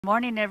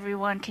Morning,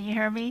 everyone. Can you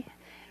hear me?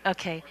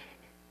 Okay.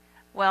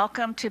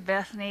 Welcome to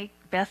Bethany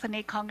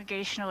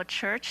Congregational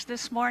Church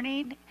this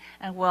morning,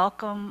 and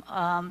welcome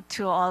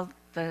to all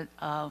the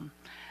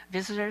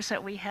visitors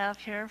that we have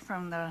here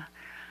from the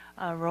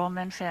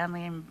Roman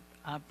family and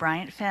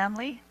Bryant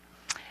family.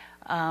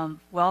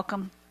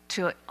 Welcome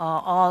to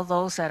all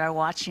those that are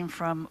watching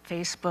from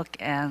Facebook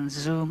and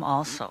Zoom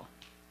also.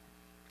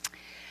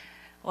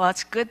 Well,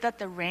 it's good that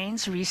the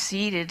rain's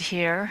receded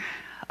here.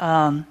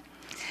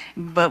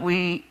 But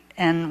we're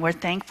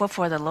thankful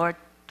for the Lord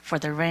for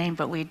the rain,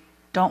 but we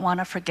don't want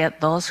to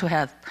forget those who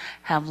have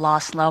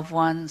lost loved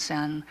ones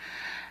and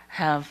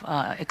have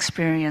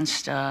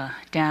experienced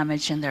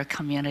damage in their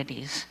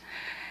communities.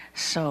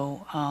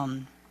 So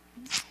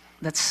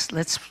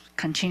let's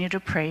continue to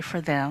pray for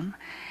them.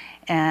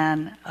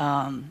 And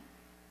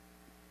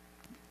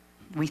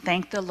we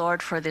thank the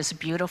Lord for this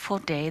beautiful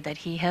day that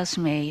He has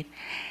made.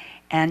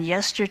 And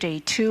yesterday,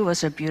 too,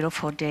 was a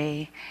beautiful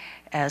day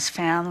as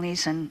family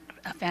and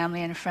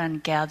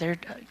friend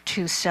gathered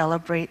to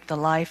celebrate the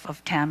life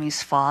of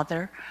Tammy's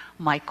father,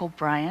 Michael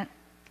Bryant.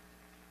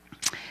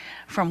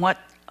 From what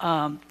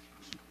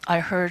I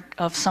heard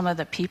of some of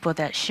the people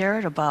that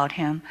shared about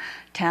him,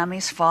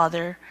 Tammy's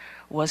father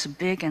was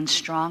big and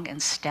strong in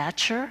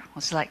stature,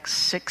 was like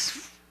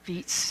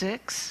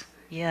 6'6",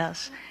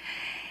 yes.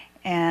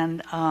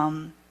 And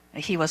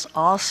he was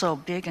also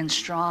big and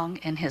strong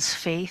in his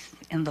faith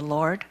in the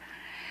Lord,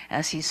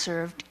 as he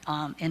served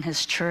in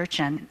his church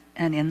and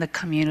in the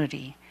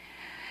community.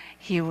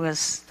 He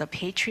was the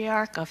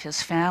patriarch of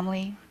his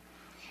family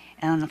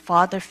and the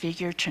father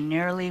figure to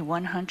nearly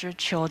 100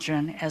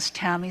 children as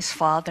Tammy's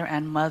father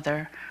and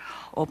mother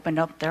opened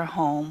up their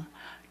home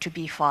to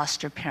be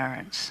foster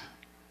parents.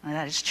 And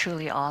that is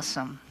truly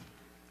awesome.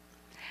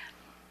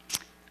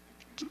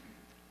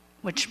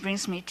 Which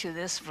brings me to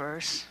this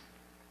verse,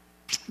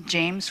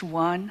 James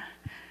 1,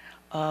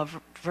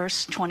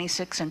 verse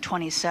 26 and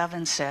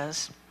 27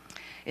 says,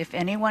 "If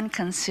anyone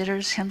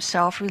considers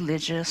himself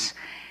religious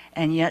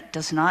and yet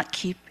does not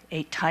keep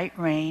a tight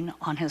rein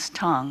on his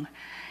tongue,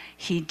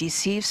 he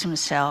deceives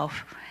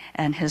himself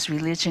and his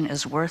religion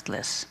is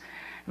worthless.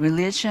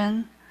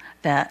 Religion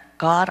that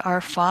God our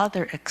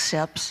Father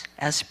accepts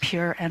as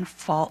pure and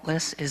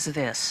faultless is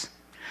this: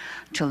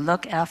 to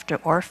look after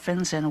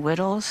orphans and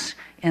widows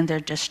in their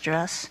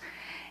distress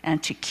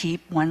and to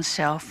keep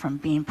oneself from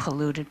being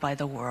polluted by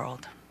the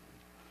world."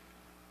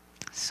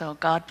 So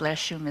God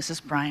bless you,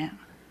 Mrs. Bryant.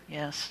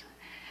 Yes.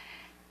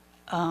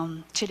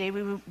 Today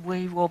we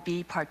will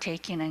be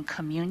partaking in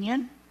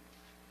communion.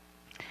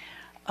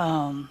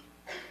 There's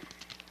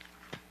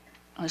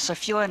a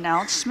few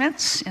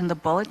announcements in the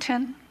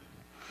bulletin.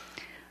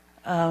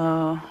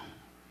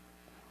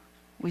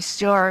 We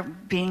still are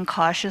being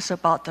cautious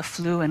about the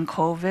flu and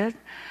COVID,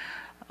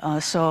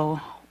 so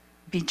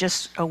be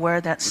just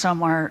aware that some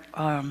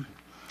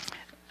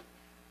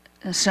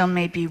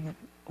may be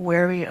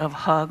wary of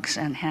hugs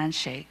and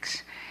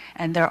handshakes.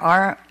 And there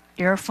are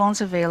earphones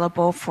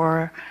available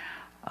for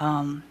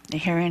the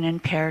hearing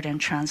impaired and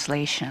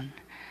translation.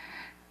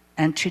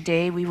 And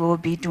today we will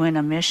be doing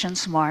a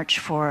missions march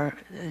for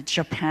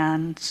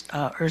Japan's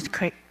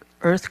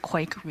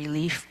earthquake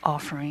relief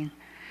offering.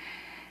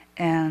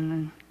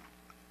 And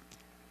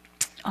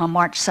on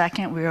March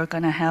 2nd, we are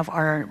going to have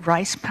our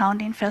rice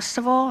pounding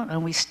festival,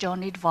 and we still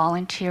need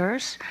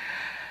volunteers.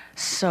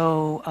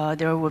 So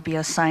there will be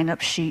a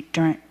sign-up sheet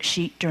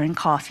during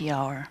coffee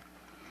hour.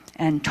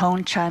 And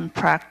tone chime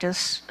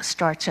practice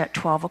starts at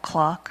 12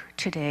 o'clock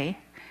today.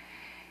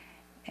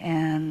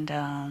 And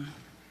I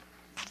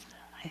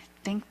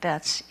think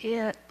that's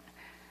it.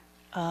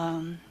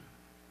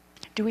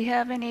 Do we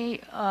have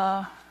any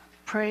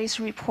praise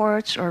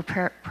reports or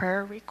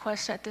prayer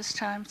requests at this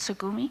time,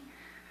 Tsugumi?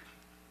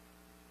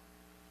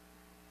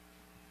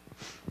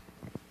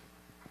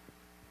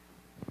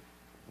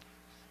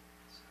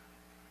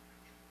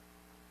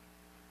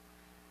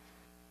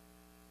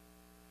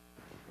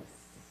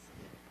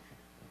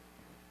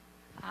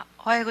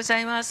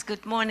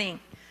 Good morning.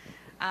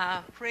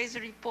 Praise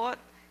report,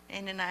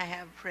 and then I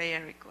have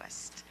prayer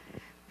request.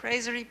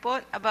 Praise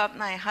report about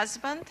my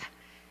husband.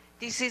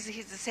 This is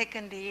his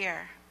second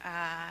year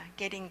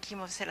getting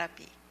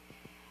chemotherapy.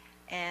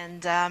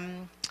 And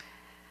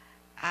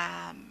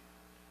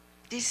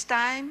this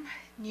time,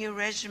 new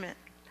regimen.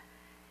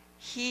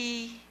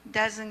 He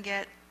doesn't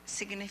get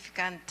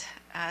significant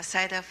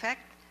side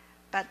effect,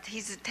 but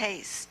his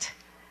taste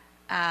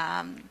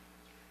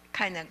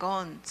kind of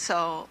gone.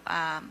 So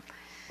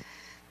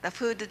the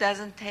food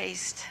doesn't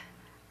taste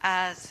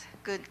as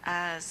good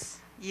as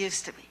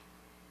used to be.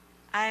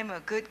 I'm a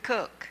good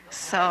cook,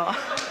 so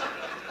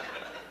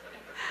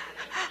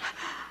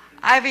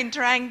I've been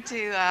trying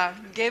to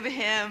give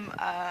him,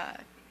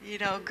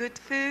 good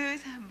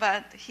food,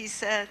 but he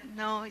said,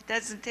 no, it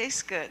doesn't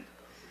taste good.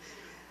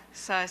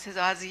 So I said,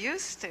 as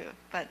used to,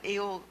 but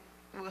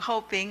we're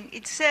hoping,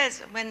 it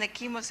says when the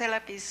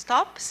chemotherapy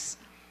stops,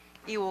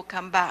 it will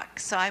come back.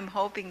 So I'm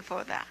hoping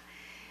for that.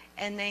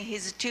 And then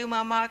his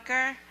tumor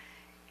marker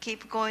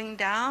keep going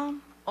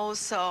down.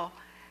 Also,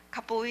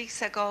 couple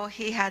weeks ago,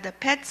 he had a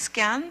PET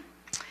scan,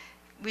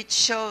 which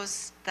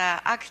shows the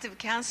active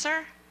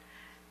cancer.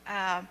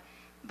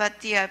 But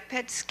the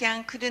PET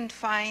scan couldn't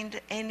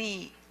find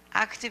any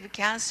active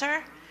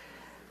cancer.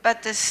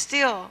 But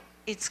still,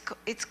 it's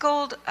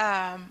called,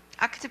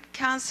 active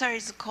cancer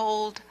is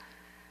called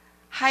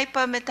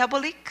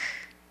hypermetabolic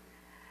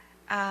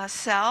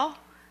cell.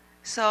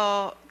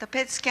 So the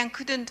PET scan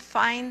couldn't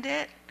find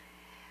it.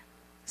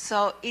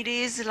 So it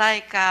is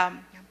like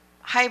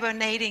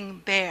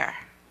hibernating bear.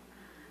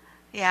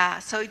 Yeah,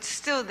 so it's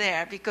still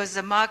there because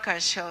the marker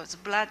shows,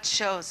 blood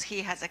shows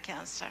he has a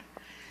cancer.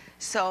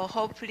 So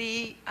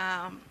hopefully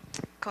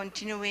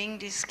continuing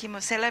this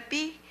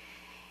chemotherapy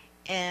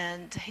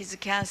and his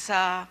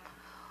cancer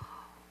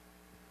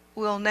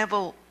will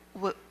never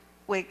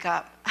wake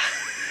up.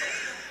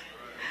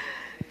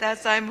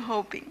 That's I'm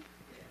hoping.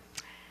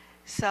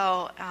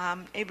 So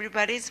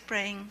everybody's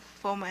praying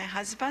for my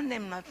husband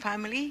and my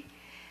family.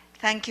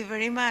 Thank you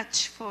very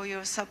much for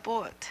your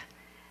support.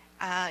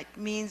 It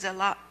means a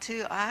lot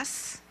to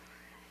us.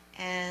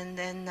 And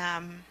then,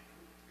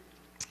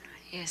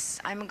 yes,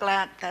 I'm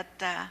glad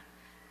that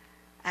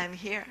I'm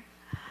here.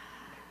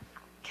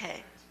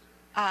 Okay.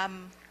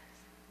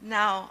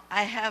 Now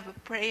I have a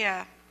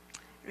prayer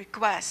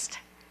request.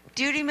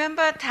 Do you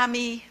remember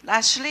Tammy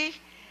Lashley?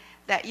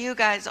 That you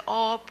guys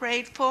all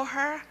prayed for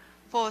her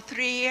for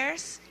 3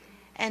 years,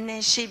 and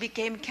then she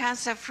became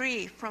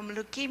cancer-free from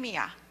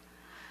leukemia.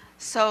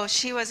 So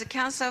she was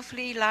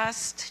cancer-free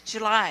last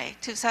July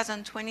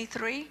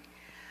 2023,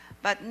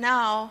 but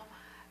now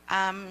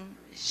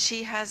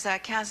she has a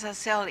cancer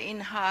cell in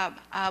her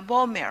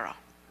bone marrow.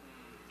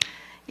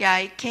 Yeah,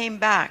 it came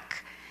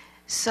back.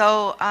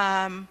 So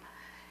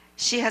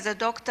she has a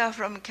doctor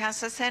from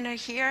Cancer Center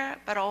here,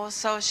 but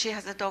also she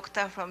has a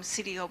doctor from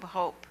City of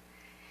Hope.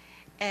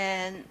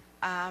 And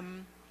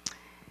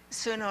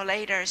sooner or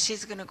later,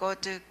 she's going to go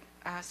to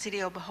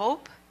City of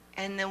Hope,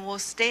 and then we'll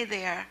stay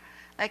there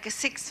like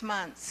 6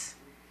 months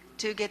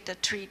to get the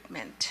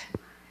treatment.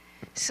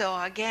 So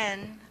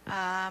again,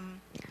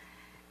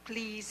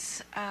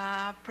 please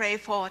pray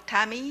for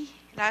Tammy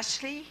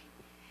Lashley,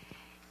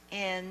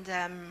 and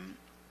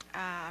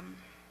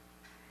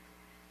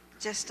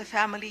just the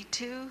family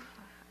too.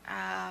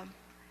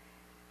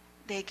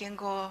 They can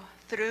go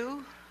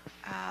through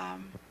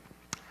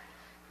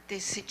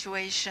this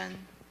situation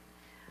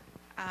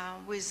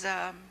with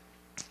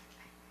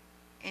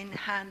in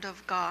hand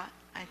of God,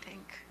 I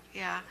think.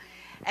 Yeah.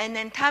 And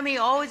then Tammy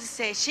always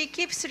says, she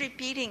keeps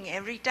repeating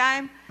every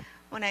time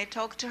when I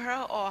talk to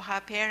her or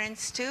her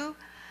parents too,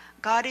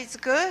 God is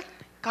good.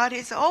 God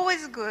is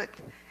always good.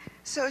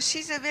 So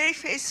she's a very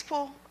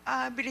faithful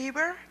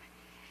believer.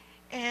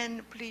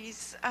 And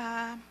please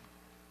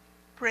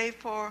pray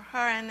for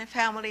her and the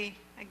family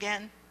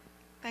again.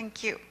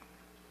 Thank you.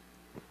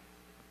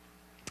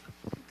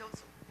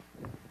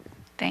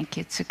 Thank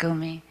you,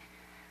 Tsugumi.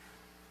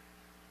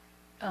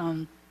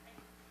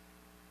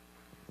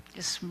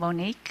 Is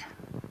Monique?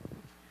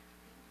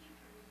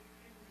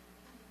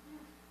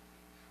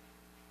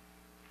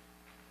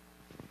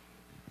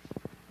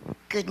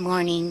 Good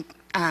morning,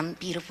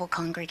 beautiful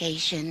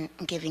congregation,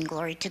 giving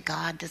glory to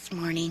God this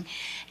morning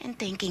and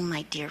thanking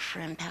my dear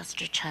friend,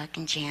 Pastor Chuck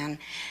and Jan.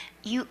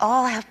 You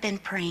all have been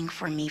praying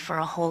for me for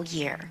a whole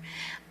year.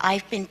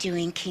 I've been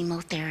doing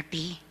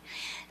chemotherapy.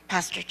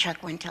 Pastor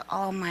Chuck went to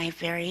all my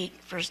very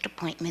first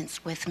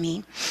appointments with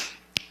me,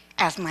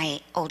 as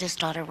my oldest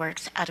daughter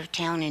works out of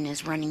town and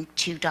is running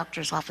 2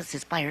 doctor's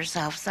offices by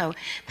herself. So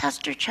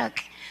Pastor Chuck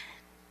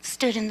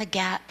stood in the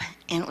gap,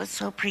 and it was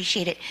so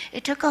appreciated.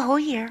 It took a whole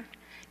year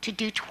to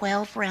do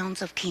 12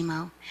 rounds of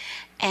chemo.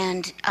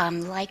 And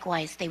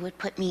likewise, they would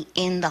put me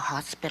in the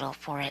hospital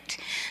for it.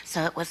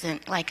 So it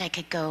wasn't like I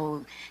could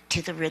go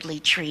to the Ridley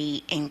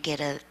Tree and get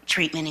a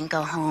treatment and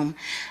go home.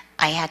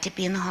 I had to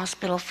be in the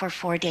hospital for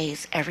 4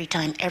 days every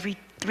time, every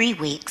 3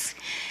 weeks.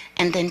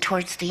 And then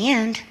towards the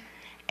end,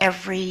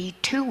 every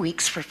 2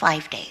 weeks for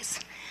 5 days.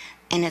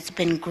 And it's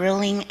been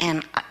grueling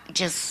and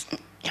just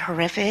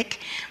horrific,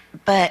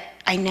 but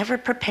I never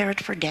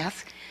prepared for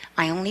death.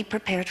 I only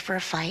prepared for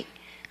a fight.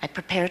 I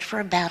prepared for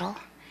a battle.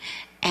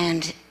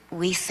 And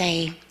we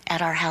say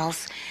at our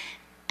house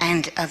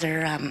and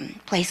other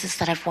places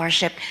that I've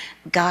worshiped,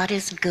 God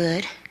is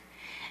good,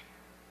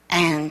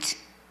 and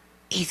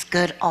he's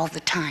good all the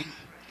time.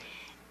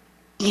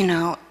 You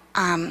know,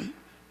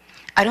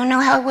 I don't know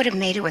how I would have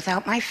made it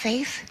without my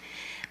faith,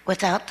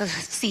 without the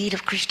seed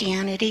of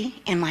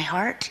Christianity in my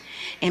heart,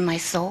 in my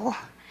soul,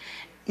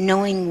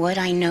 knowing what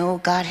I know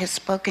God has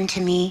spoken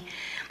to me,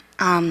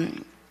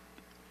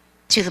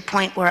 to the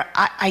point where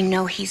I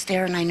know he's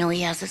there, and I know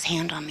he has his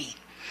hand on me,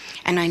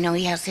 and I know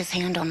he has his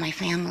hand on my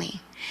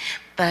family.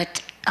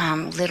 But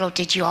little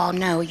did you all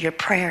know, your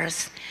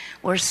prayers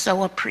were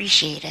so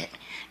appreciated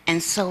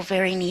and so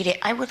very needed.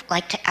 I would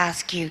like to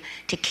ask you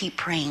to keep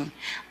praying.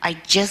 I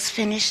just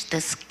finished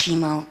this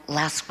chemo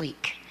last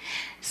week.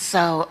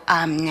 So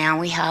now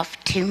we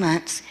have 2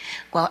 months.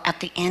 Well, at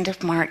the end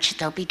of March,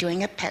 they'll be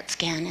doing a PET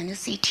scan and a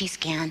CT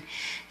scan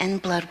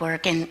and blood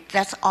work. And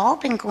that's all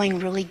been going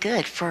really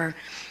good for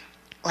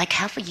like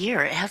half a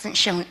year. It hasn't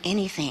shown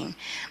anything.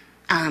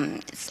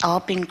 It's all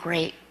been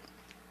great,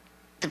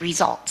 the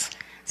results.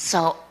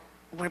 So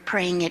we're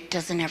praying it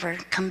doesn't ever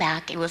come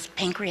back. It was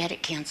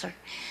pancreatic cancer.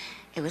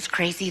 It was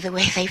crazy the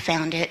way they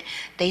found it.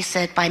 They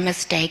said by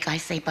mistake. I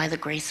say by the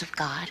grace of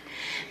God.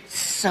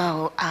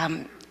 So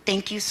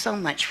thank you so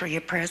much for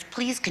your prayers.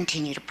 Please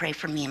continue to pray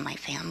for me and my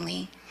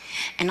family.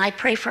 And I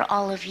pray for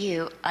all of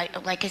you.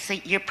 Like I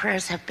say, your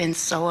prayers have been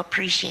so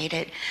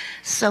appreciated,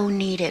 so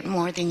needed,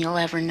 more than you'll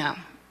ever know.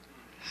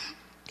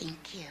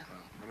 Thank you.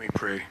 Let me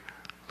pray.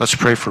 Let's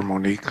pray for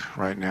Monique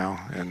right now.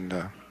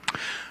 And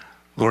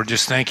Lord,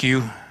 just thank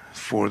you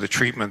for the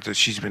treatment that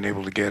she's been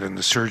able to get and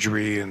the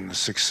surgery and the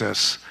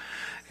success.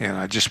 And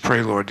I just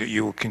pray, Lord, that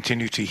you will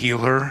continue to heal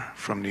her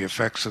from the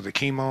effects of the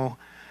chemo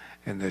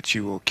and that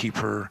you will keep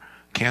her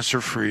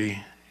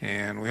cancer-free.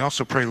 And we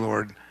also pray,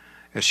 Lord,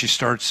 as she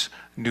starts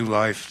new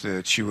life,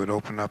 that you would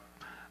open up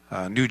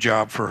a new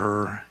job for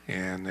her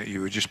and that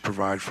you would just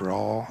provide for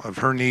all of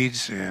her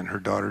needs and her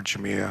daughter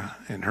Jamia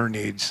and her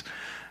needs,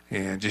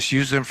 and just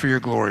use them for your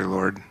glory,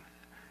 Lord.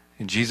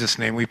 In Jesus'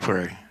 name we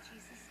pray.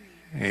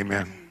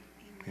 Amen.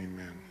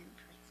 Amen.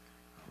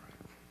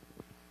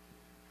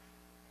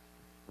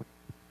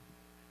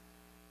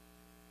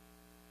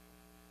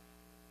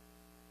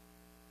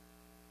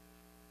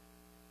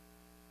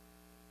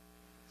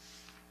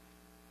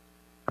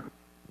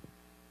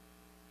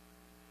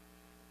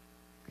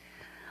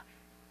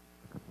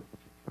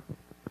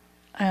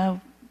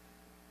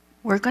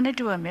 We're going to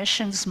do a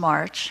missions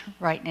march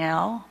right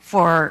now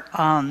for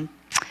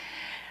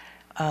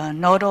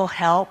nodal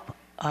help,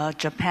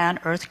 Japan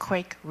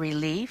earthquake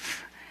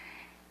relief.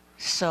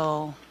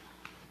 So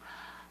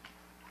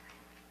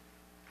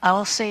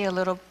I'll say a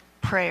little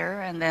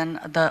prayer, and then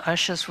the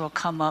ushers will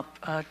come up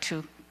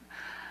to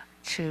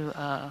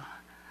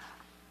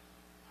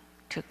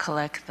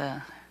collect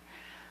the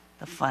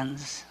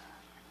funds.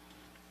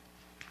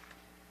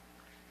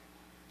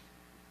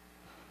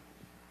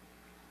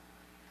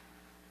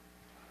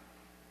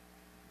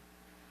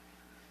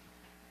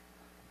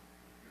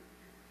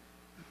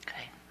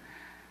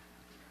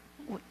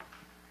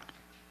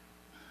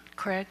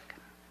 Craig,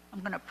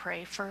 I'm going to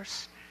pray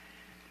first.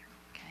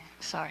 Okay,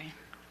 sorry.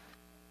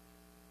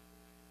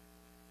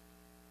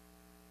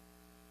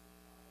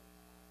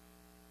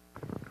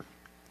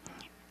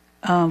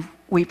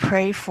 We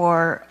pray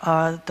for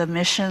the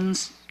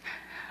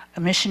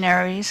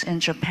missionaries in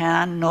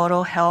Japan,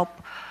 nodal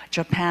help,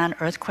 Japan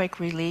earthquake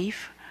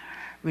relief.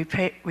 We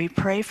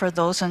pray for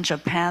those in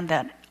Japan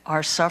that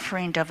are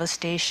suffering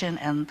devastation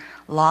and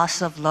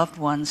loss of loved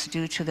ones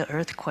due to the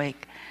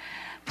earthquake.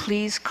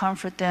 Please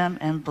comfort them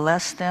and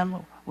bless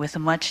them with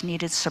much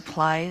needed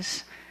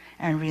supplies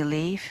and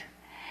relief.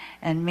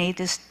 And may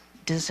this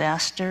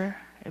disaster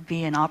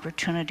be an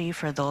opportunity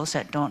for those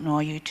that don't know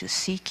you to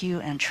seek you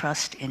and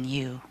trust in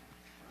you.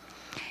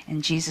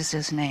 In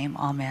Jesus' name,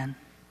 amen.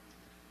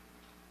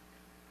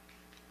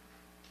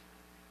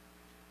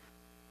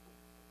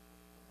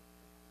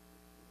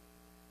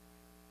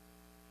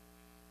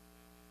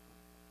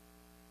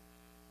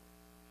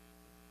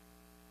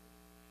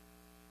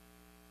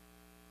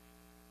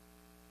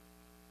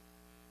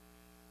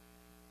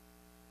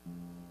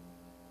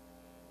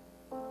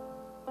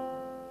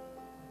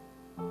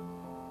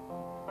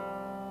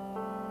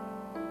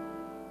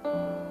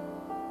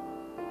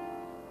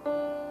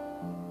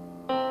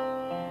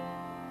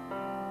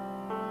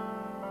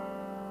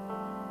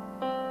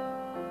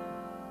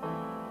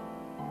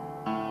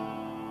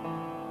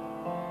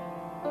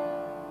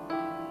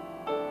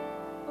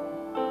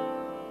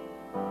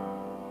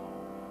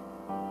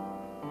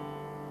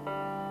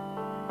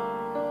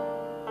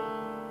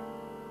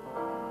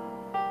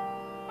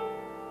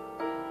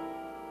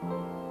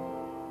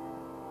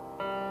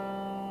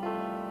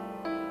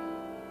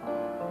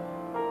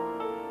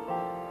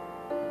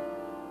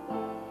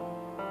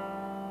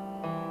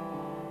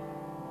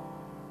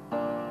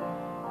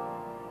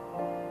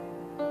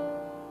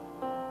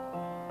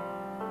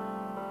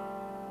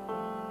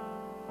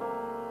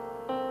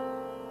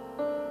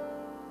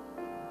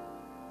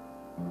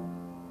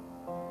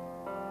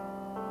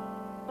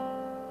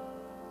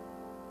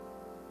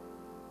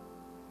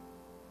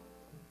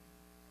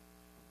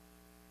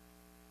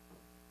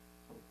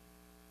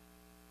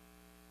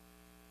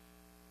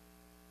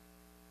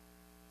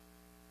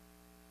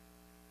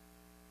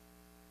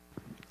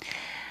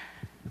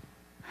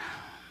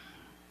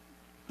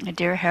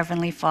 Dear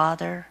Heavenly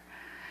Father,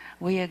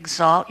 we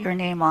exalt your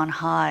name on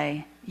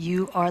high.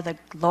 You are the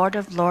Lord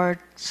of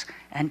Lords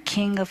and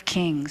King of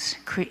Kings,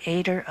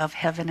 creator of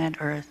heaven and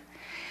earth.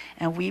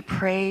 And we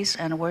praise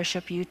and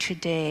worship you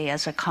today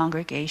as a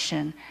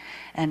congregation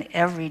and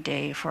every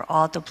day for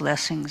all the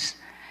blessings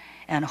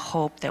and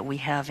hope that we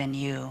have in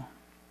you.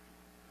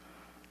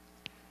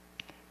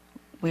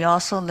 We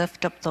also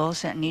lift up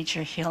those that need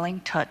your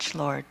healing touch,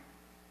 Lord,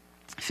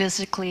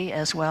 physically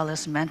as well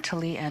as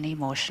mentally and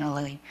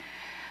emotionally.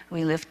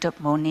 We lift up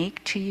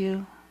Monique to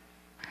you.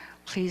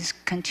 Please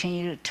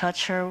continue to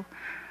touch her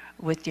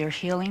with your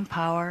healing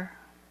power.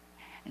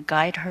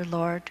 Guide her,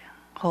 Lord.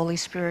 Holy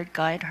Spirit,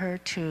 guide her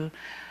to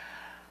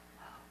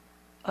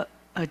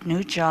a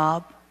new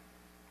job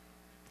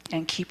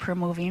and keep her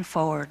moving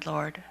forward,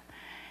 Lord.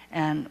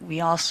 And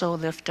we also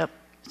lift up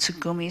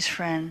Tsugumi's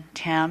friend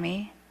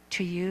Tammy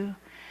to you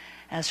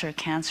as her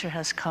cancer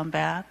has come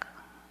back.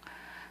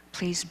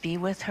 Please be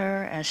with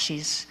her as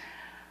she's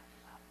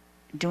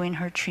doing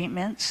her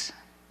treatments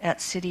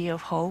at City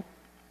of Hope.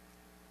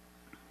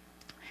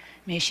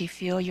 May she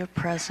feel your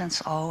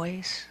presence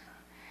always,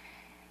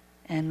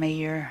 and may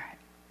your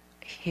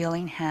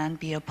healing hand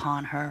be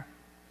upon her.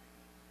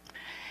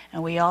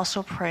 And we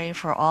also pray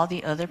for all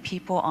the other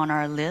people on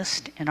our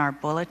list in our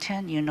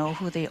bulletin. You know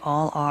who they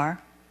all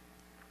are.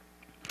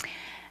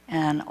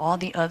 And all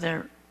the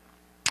other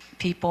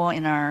people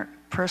in our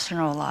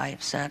personal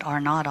lives that are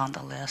not on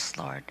the list,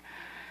 Lord.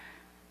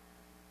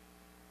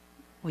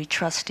 We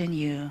trust in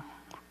you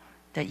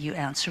that you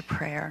answer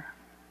prayer.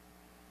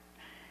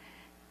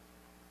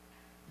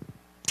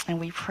 And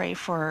we pray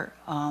for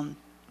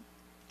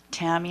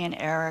Tammy and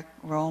Eric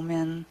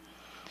Roman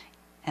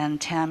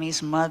and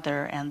Tammy's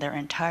mother and their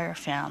entire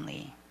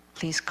family.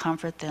 Please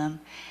comfort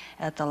them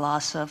at the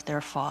loss of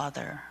their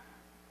father.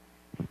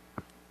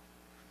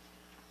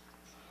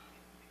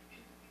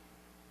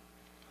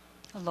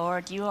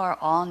 Lord, you are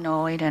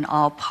all-knowing and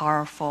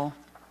all-powerful,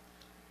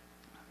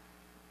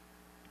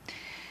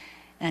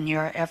 and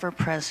you're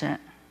ever-present.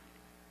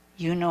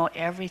 You know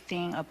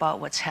everything about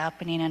what's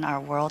happening in our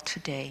world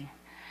today.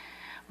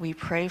 We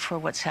pray for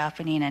what's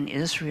happening in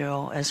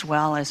Israel as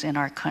well as in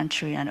our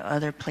country and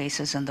other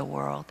places in the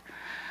world.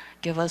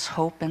 Give us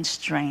hope and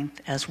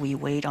strength as we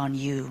wait on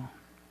you.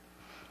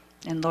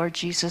 And Lord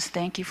Jesus,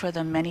 thank you for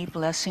the many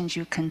blessings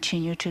you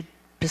continue to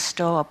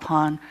bestow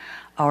upon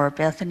our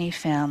Bethany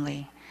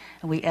family.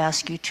 And we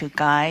ask you to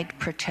guide,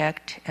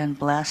 protect, and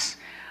bless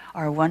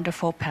our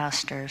wonderful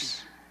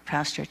pastors,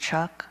 Pastor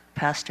Chuck,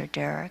 Pastor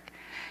Derek,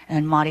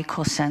 and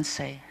Mariko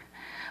Sensei.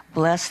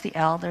 Bless the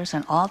elders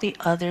and all the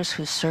others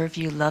who serve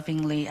you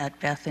lovingly at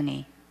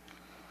Bethany.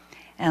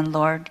 And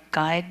Lord,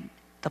 guide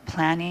the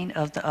planning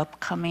of the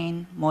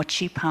upcoming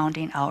mochi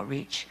pounding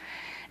outreach.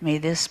 May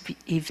this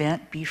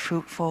event be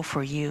fruitful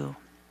for you.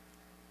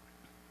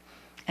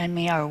 And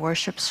may our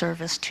worship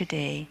service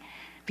today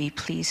be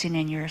pleasing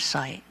in your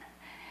sight.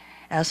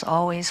 As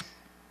always,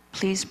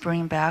 please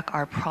bring back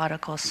our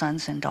prodigal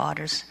sons and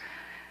daughters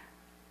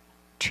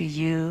to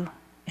you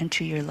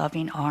into your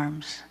loving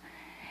arms.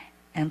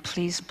 And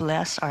please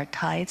bless our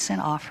tithes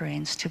and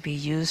offerings to be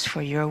used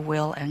for your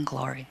will and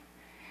glory.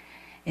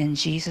 In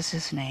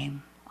Jesus'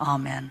 name,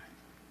 amen.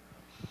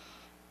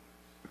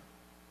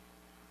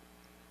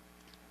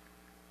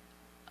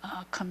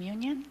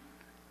 Communion?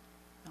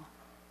 No.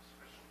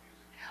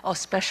 Oh,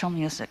 special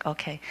music,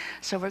 okay.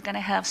 So we're going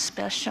to have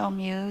special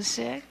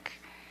music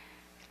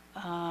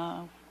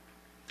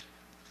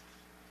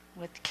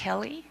with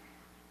Kelly.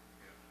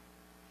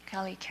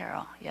 Kelly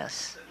Carroll,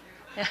 yes.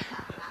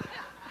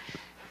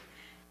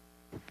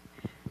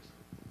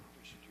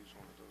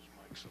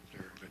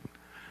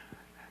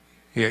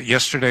 Yeah,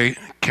 yesterday,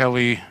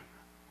 Kelly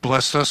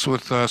blessed us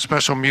with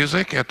special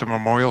music at the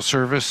memorial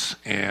service,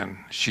 and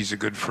she's a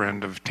good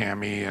friend of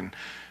Tammy, and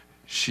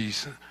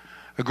she's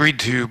agreed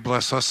to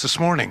bless us this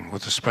morning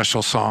with a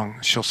special song.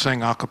 She'll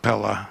sing a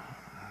cappella.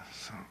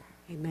 So.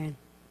 Amen.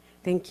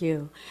 Thank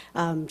you.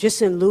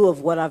 Just in lieu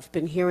of what I've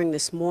been hearing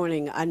this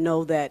morning, I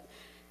know that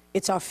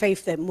it's our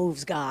faith that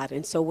moves God,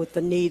 and so with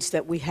the needs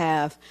that we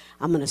have,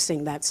 I'm going to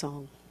sing that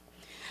song.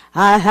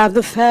 I have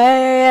the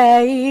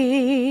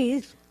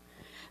faith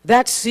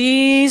that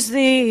sees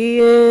the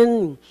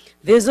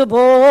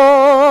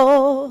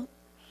invisible,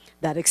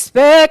 that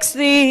expects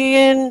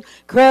the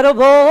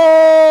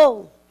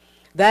incredible,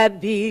 that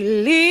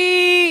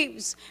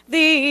believes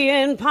the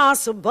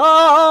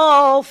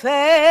impossible, faith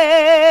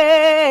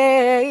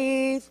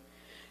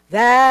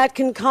that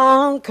can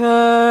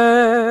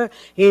conquer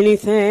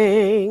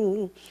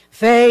anything,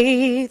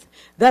 faith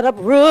that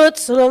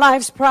uproots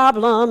life's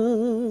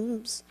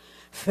problems,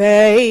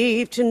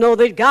 faith to know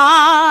that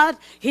God,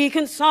 He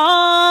can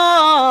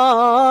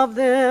solve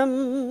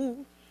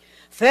them.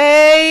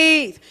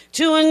 Faith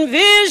to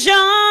envision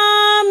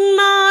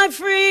my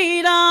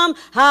freedom.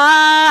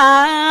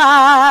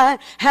 I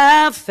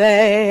have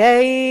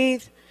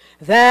faith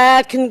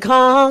that can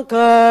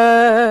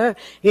conquer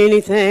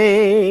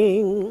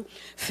anything.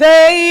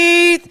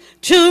 Faith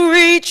to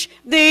reach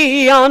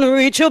the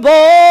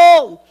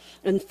unreachable.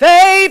 And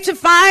faith to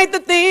fight the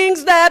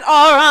things that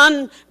are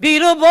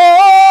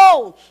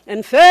unbeatable.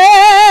 And faith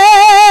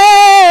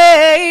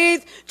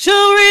to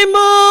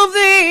remove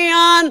the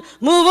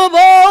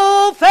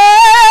unmovable.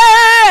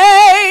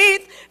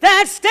 Faith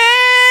that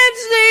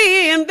stands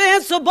the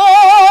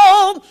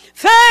invincible.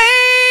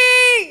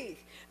 Faith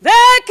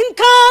that can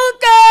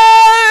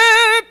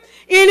conquer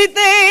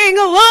anything.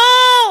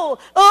 Oh,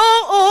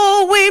 oh,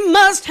 oh, we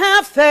must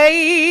have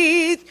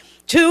faith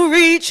to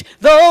reach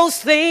those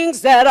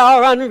things that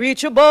are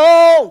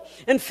unreachable,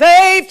 and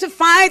faith to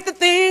fight the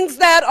things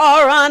that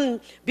are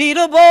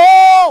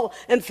unbeatable,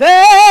 and faith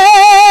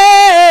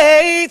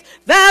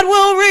that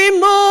will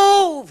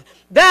remove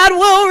that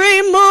will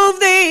remove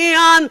the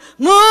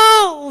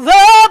unmovable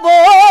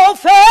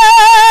faith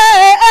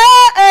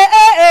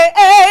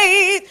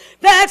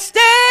that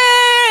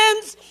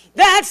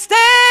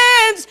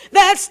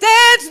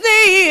stands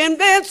the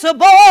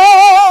invincible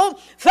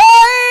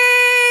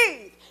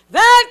faith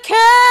that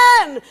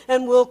can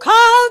and will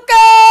conquer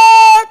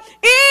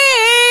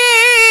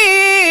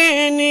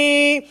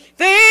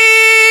anything.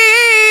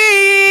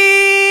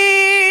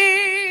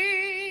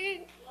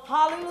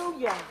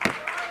 Hallelujah.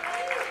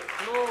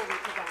 Glory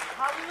to God.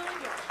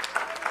 Hallelujah.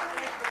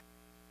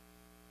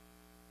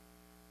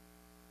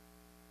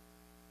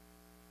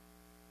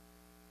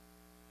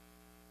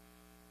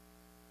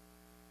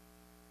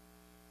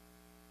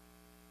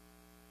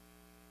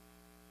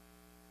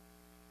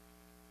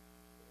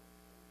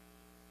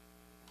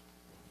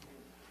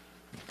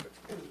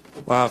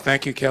 Wow,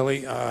 thank you,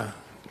 Kelly.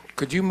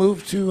 Could you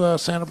move to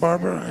Santa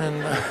Barbara?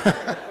 And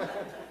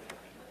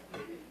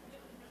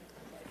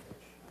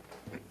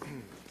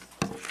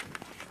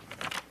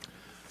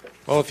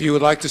well, if you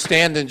would like to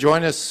stand and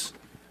join us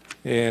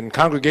in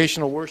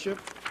congregational worship,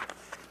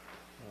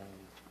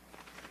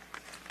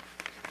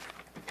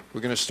 we're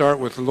going to start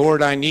with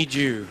Lord, I Need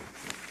You.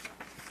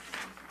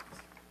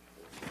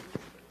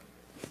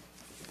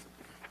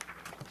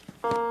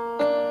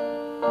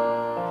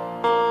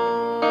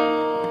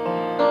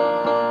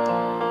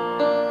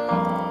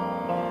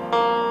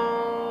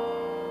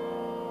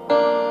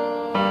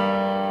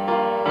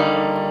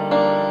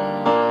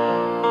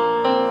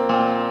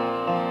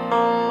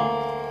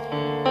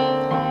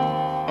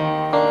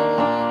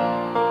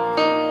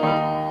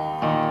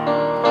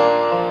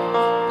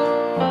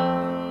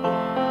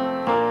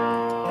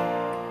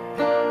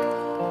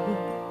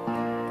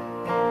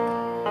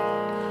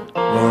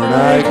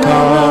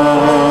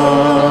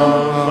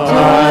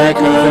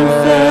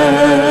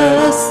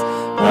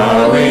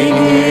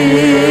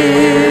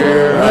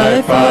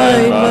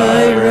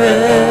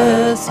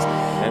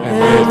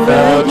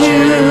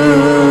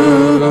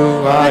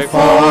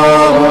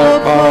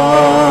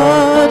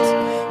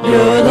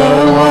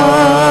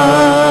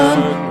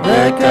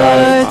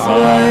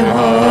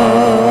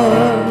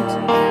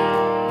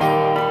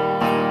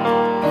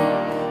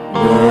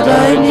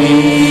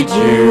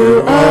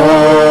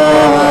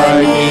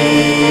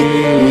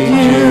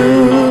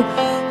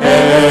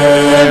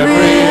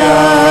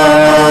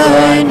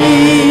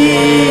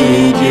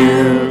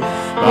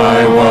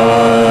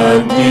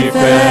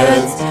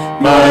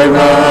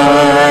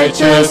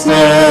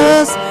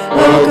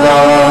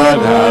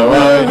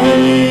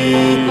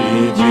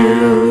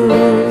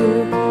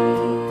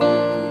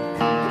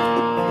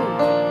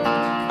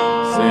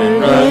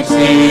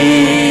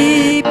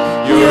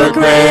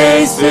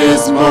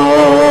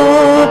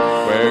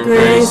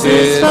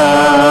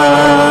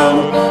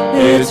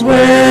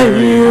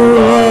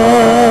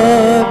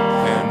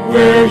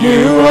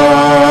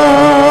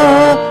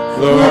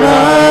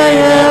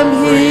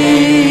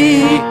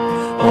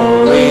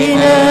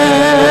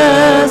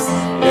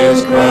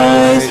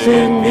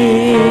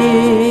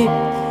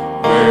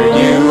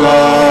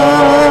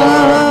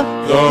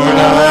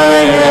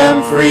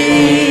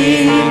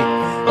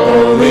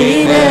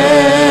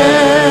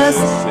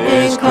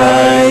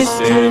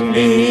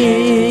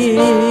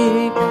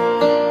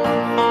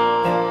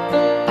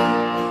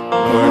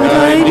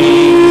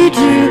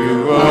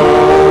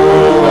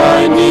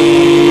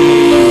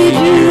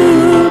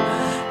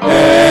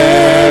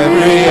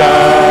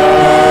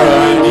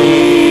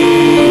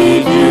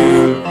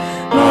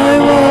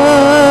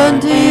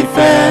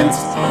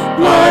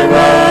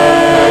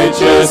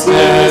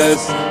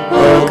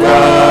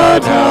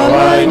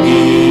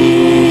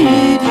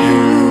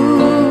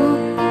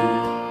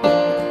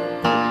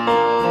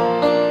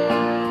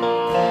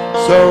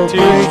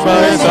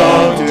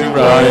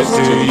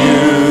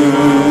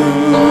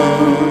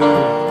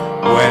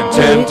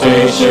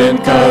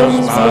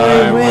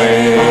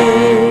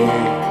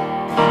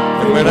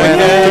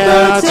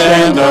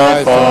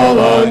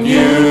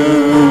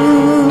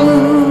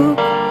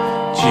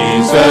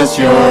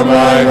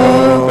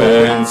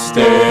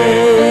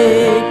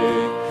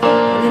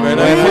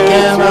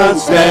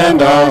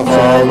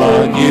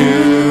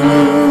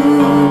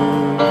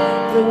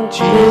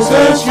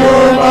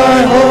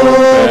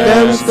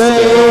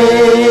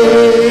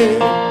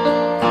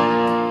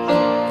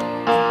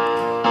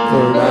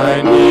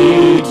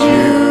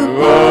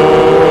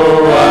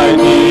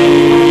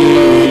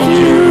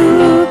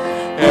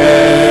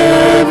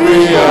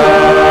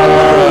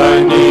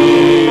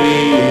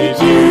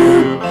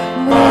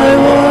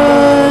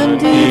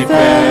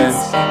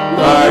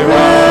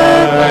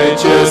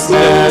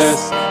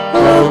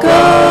 Oh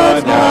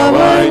God, how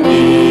I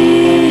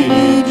need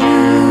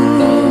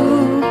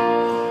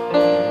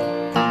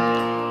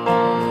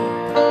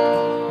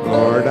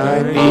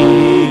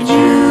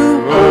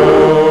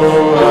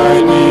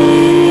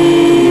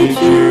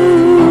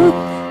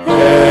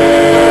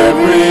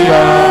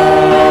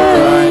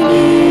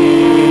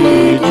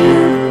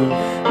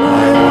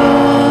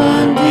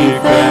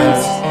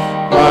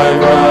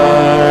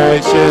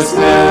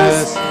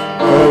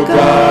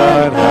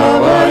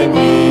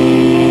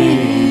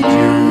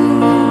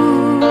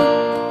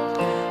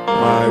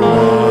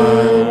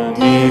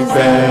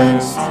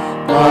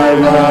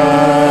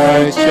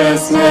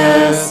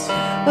restlessness.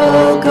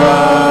 Oh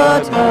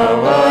God,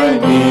 how I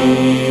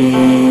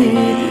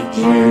need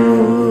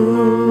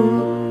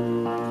you.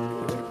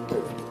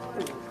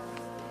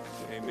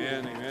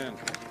 Amen, amen.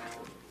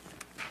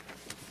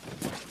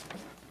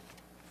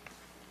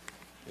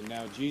 And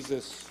now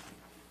Jesus,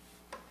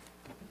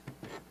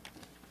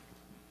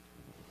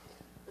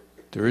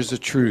 there is a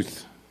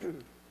truth.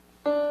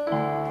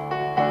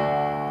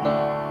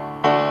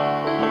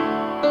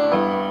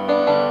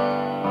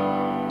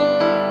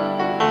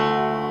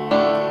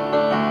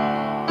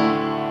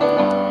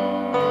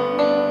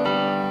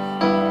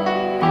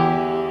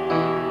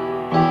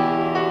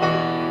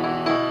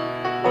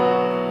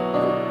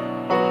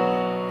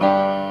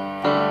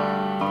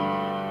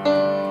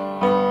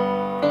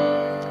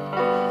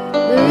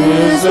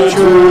 Is a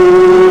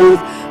truth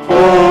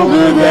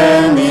older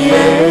than the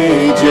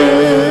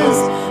ages.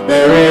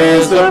 There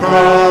is a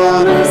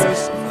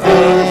promise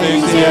for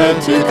things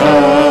yet to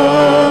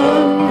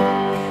come.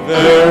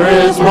 There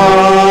is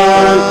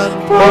one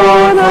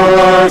born for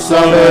our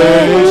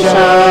salvation,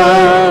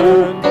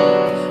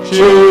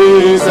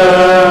 Jesus.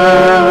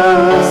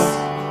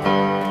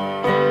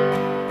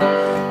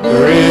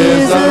 There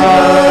is a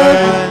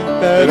light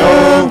that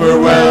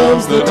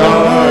overwhelms the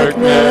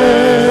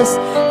darkness.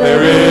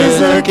 There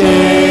is a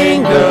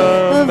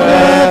kingdom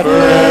that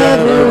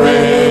forever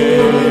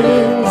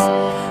reigns.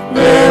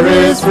 There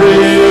is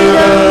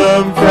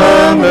freedom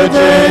from the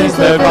chains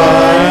that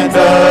bind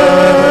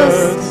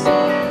us.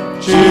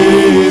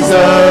 Jesus,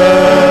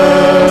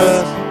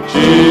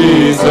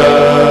 Jesus,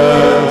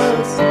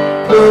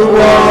 who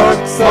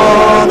walks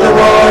on the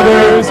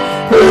waters,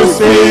 who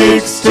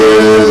speaks to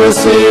the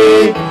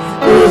sea,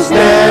 who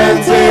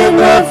stands in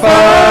the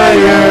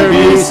fire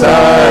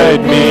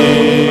beside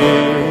me.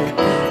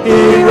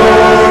 He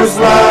roars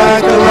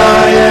like a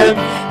lion,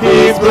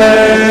 he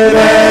bled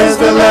as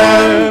the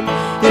lamb,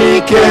 he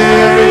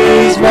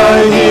carries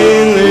my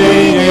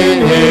healing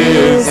in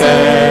his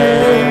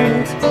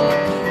hand.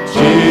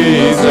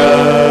 Jesus,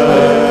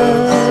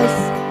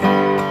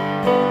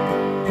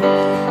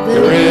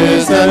 there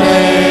is a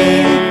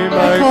name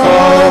I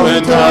call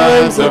in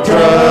times of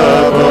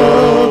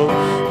trouble.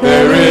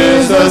 There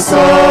is a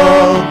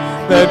song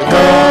that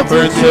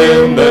comforts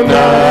in the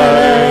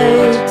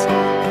night.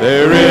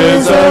 There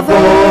is a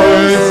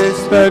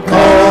voice that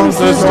calms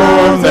the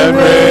storm that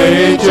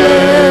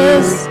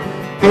rages.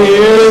 He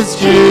is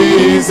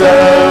Jesus,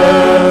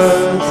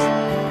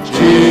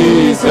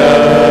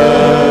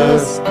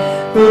 Jesus,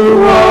 who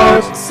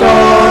walks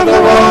on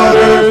the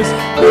waters,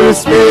 who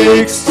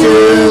speaks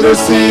to the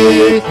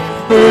sea,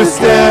 who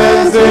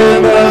stands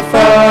in the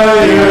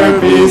fire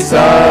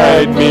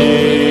beside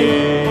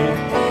me.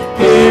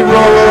 He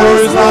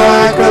roars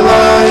like a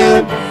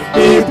lion,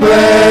 he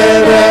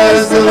bled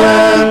as the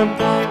lamb,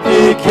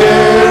 he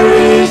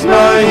carries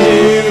my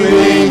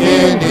healing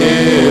in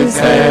his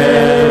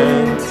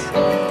hands.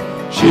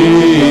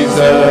 Jesus,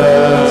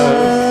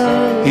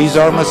 He's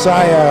our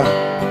Messiah.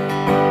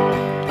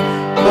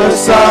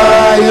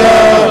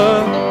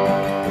 Messiah,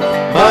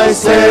 my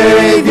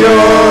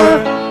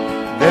Savior,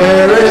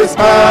 there is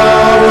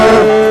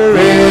power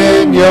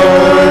in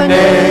your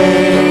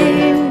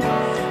name.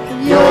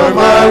 You're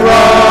my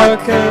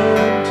rock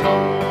and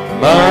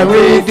my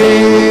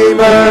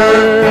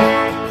Redeemer.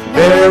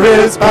 There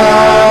is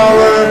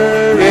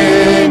power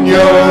in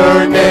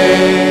your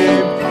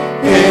name,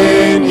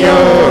 in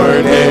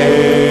your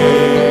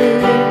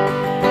name.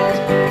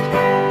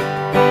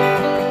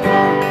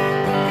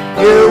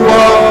 You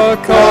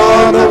walk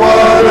on the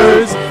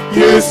waters,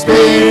 you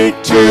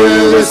speak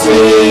to the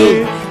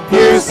sea,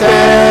 you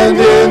stand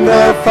in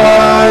the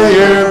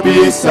fire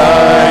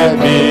beside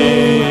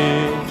me.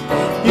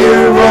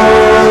 You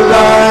roar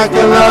like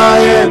a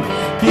lion,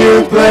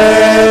 you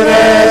bled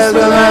as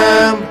the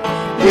lamb,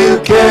 you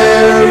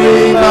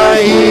carry my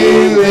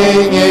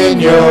healing in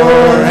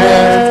your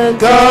hand.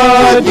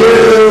 God,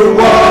 you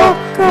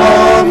walk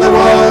on the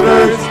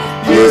waters,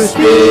 you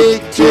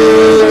speak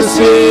to the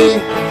sea,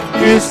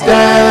 you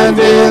stand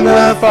in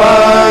the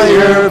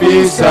fire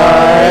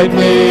beside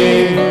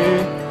me.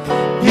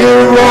 You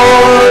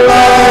roar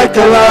like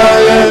a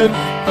lion,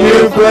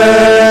 you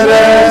bled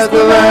as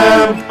the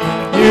lamb,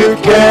 you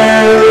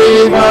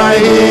carry my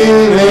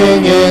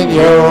healing in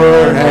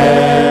your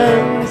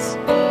hands.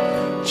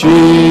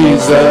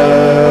 Jesus,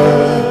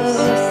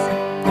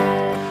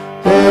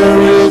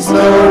 there is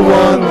no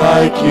one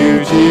like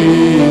you,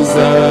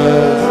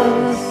 Jesus.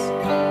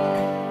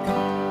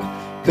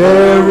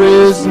 There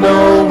is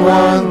no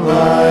one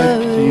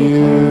like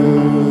you.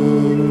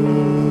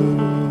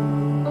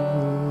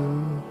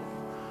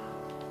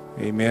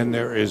 Amen.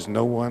 There is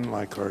no one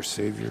like our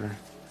Savior,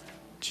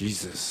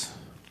 Jesus.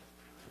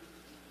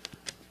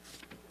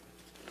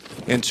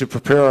 And to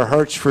prepare our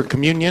hearts for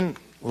communion,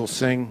 we'll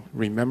sing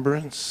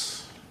Remembrance.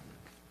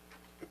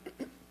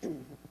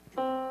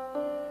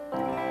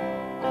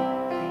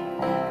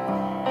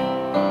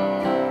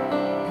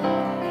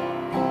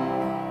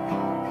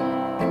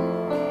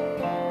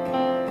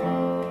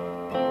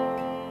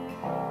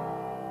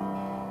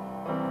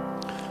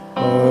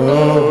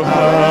 Oh,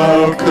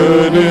 how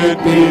could it it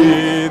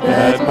be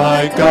that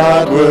my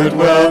God would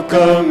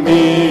welcome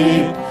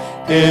me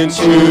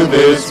into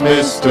this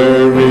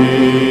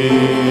mystery?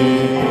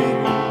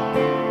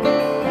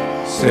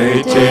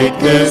 Say, take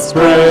this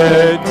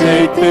bread,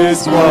 take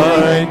this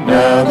wine,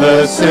 now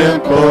the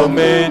simple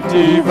made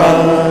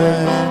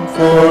divine,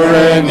 for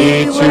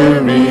any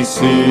to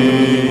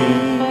receive.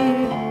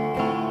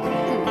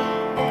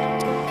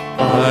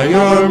 By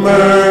your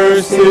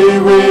mercy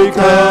we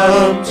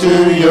come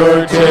to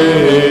your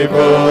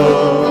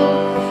table.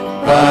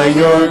 By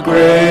your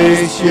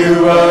grace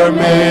you are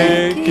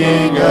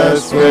making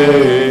us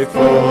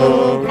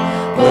faithful.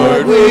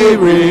 Lord, we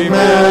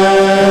remember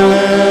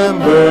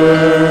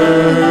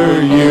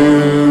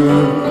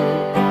you.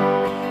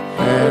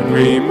 And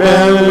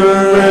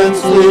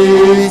remembrance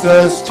leads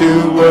us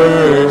to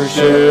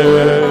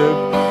worship.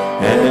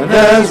 And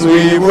as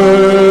we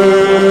worship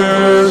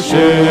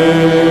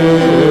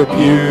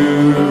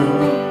you,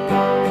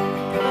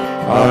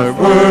 our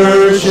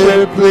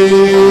worship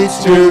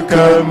leads to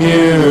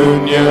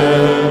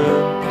communion.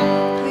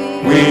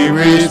 We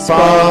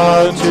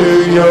respond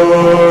to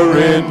your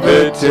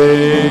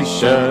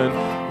invitation.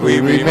 We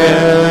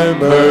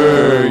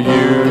remember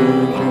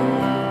you.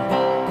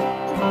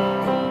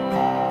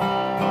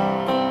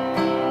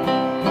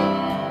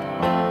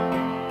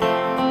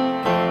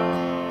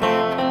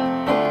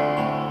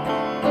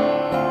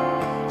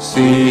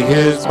 See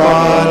his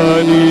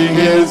body,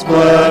 his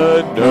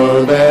blood,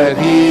 know that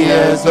he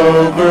has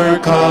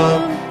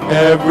overcome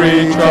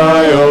every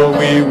trial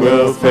we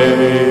will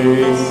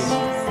face.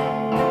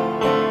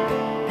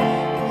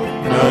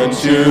 None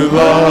too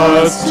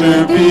lost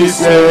to be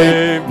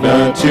saved,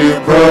 none too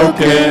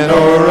broken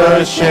or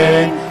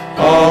ashamed,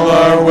 all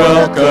are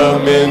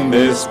welcome in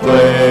this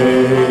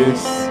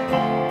place.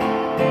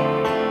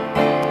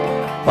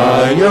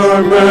 By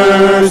your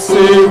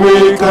mercy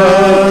we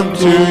come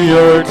to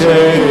your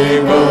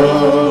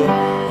table.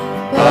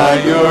 By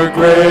your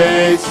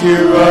grace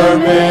you are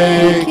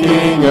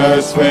making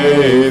us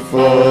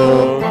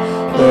faithful.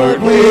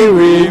 Lord, we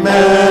remember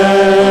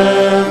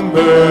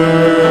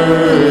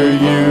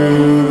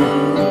you.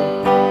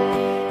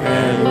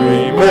 And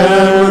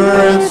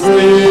remembrance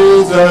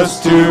leads us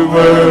to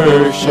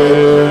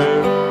worship.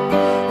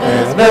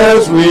 And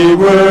as we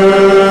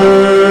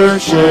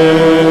worship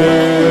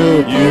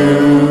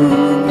you,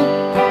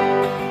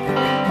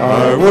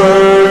 our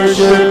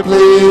worship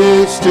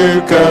leads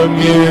to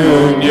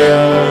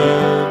communion.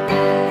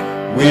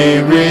 We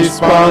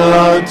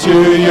respond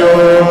to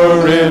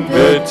your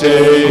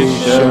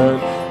invitation.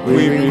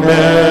 We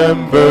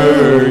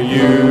remember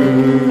you.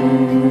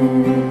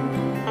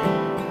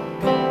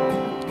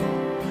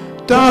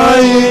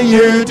 Dying,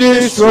 you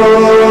destroy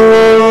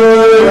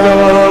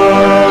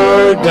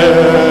our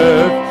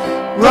death.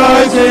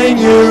 Rising,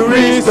 you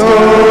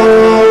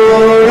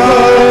restore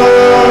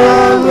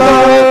our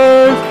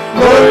life.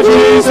 Lord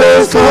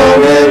Jesus,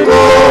 come in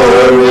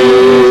glory.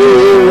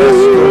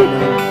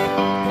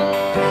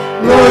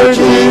 Lord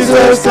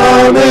Jesus,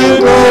 come in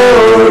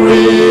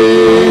glory.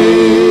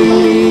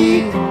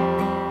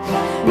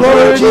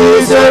 Lord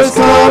Jesus,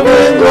 come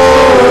in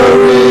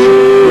glory.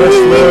 Yes,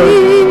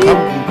 Lord,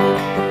 come.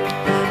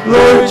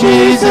 Lord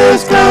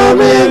Jesus,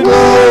 come in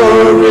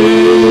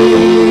glory.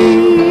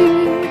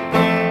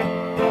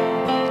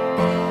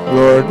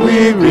 Lord,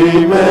 we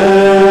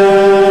remember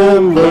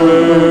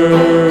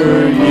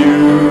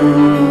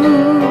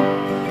you,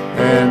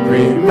 and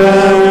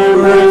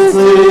remembrance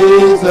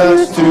leads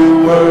us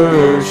to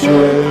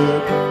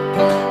worship,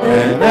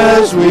 and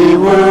as we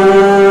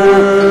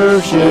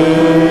worship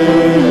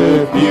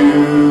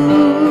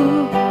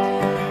you,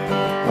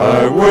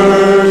 our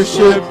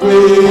worship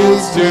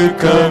leads to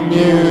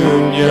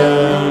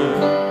communion.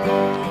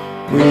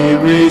 We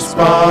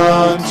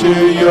respond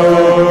to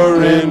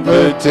your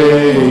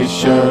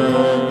invitation.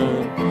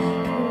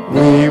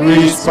 We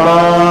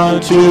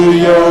respond to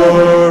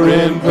your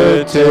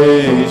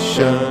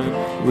invitation.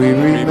 We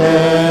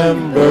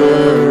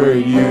remember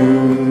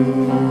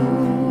you.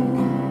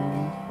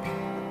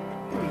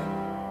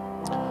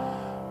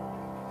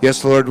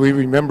 Yes, Lord, we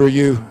remember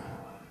you,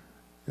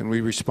 and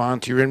we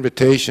respond to your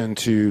invitation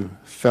to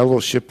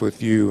fellowship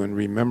with you and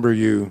remember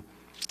you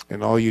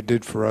and all you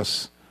did for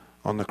us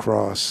on the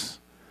cross.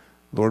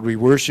 Lord, we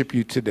worship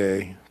you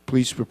today.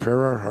 Please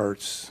prepare our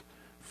hearts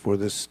for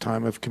this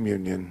time of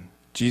communion. In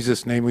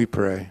Jesus' name we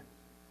pray.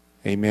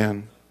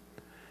 Amen.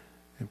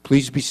 And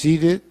please be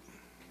seated.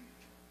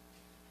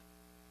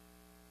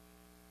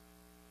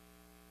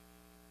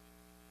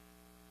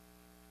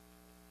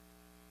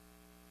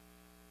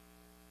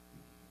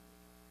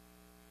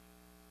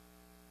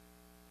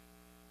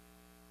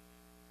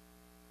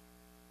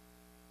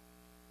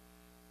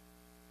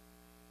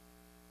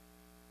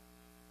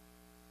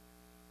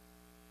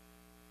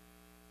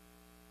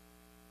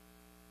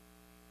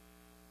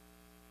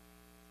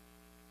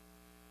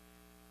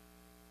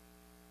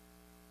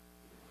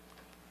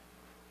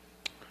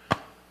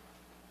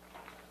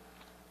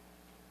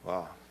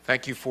 Wow.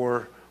 Thank you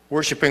for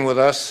worshiping with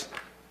us.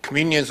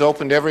 Communion is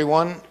open to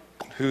everyone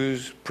who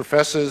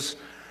professes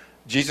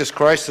Jesus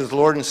Christ as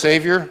Lord and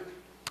Savior.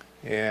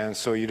 And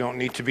so you don't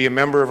need to be a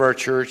member of our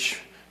church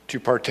to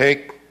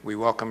partake. We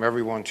welcome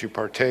everyone to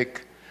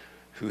partake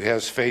who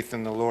has faith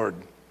in the Lord.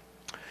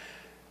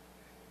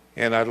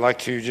 And I'd like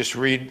to just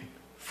read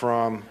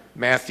from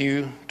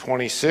Matthew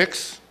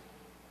 26.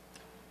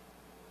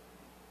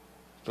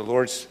 The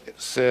Lord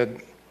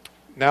said,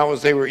 "Now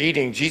as they were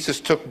eating,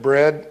 Jesus took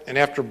bread, and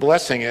after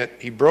blessing it,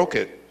 he broke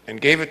it and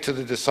gave it to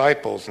the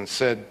disciples and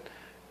said,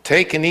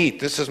 'Take and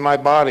eat, this is my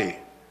body.'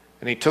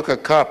 And he took a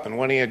cup, and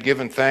when he had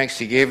given thanks,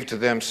 he gave it to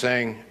them,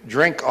 saying,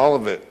 'Drink all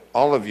of it,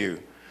 all of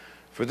you,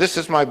 for this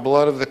is my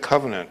blood of the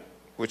covenant,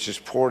 which is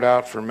poured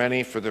out for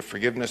many for the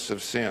forgiveness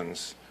of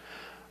sins.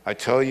 I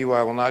tell you,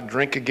 I will not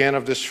drink again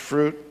of this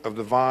fruit of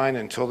the vine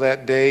until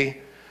that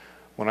day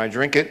when I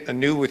drink it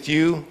anew with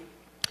you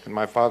in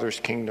my Father's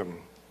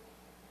kingdom.'"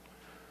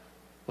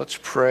 Let's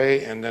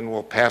pray, and then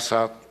we'll pass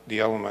out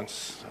the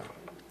elements.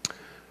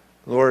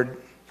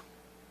 Lord,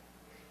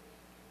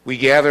 we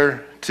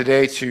gather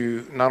today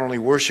to not only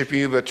worship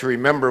you, but to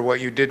remember what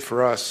you did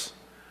for us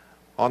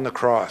on the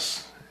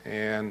cross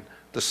and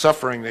the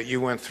suffering that you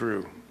went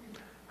through,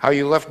 how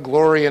you left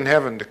glory in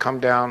heaven to come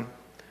down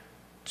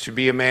to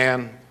be a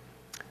man,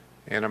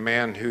 and a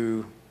man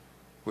who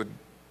would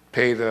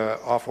pay the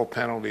awful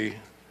penalty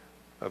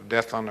of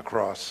death on the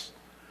cross.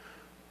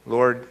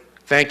 Lord,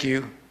 thank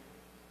you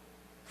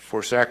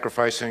for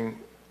sacrificing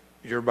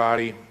your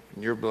body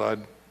and your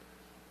blood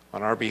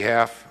on our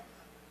behalf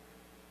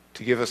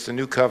to give us the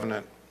new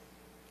covenant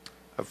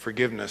of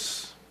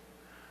forgiveness.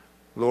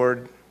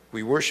 Lord,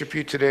 we worship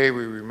you today,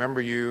 we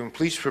remember you, and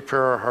please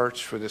prepare our hearts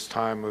for this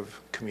time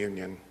of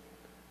communion.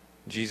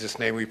 In Jesus'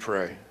 name we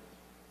pray.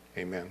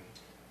 Amen.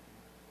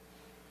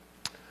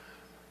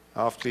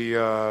 If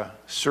the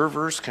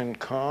servers can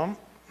come.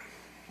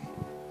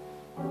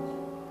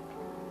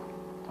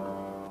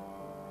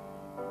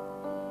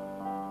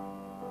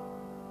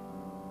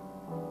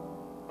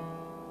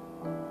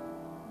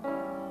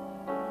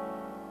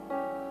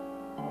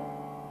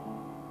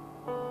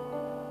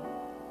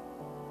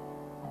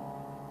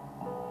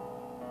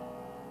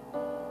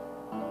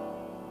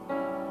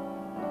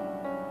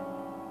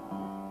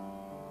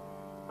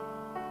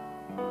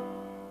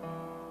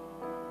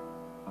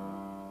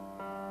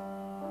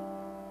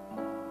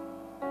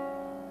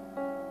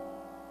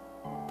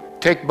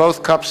 Take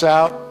both cups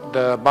out.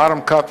 The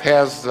bottom cup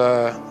has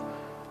the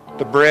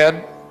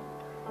bread,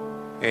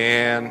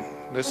 and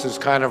this is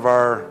kind of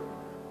our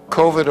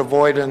COVID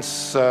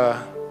avoidance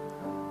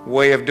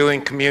way of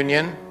doing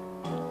communion.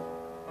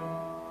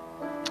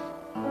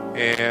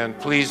 And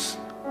please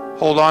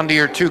hold on to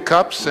your two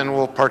cups, and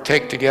we'll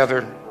partake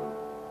together.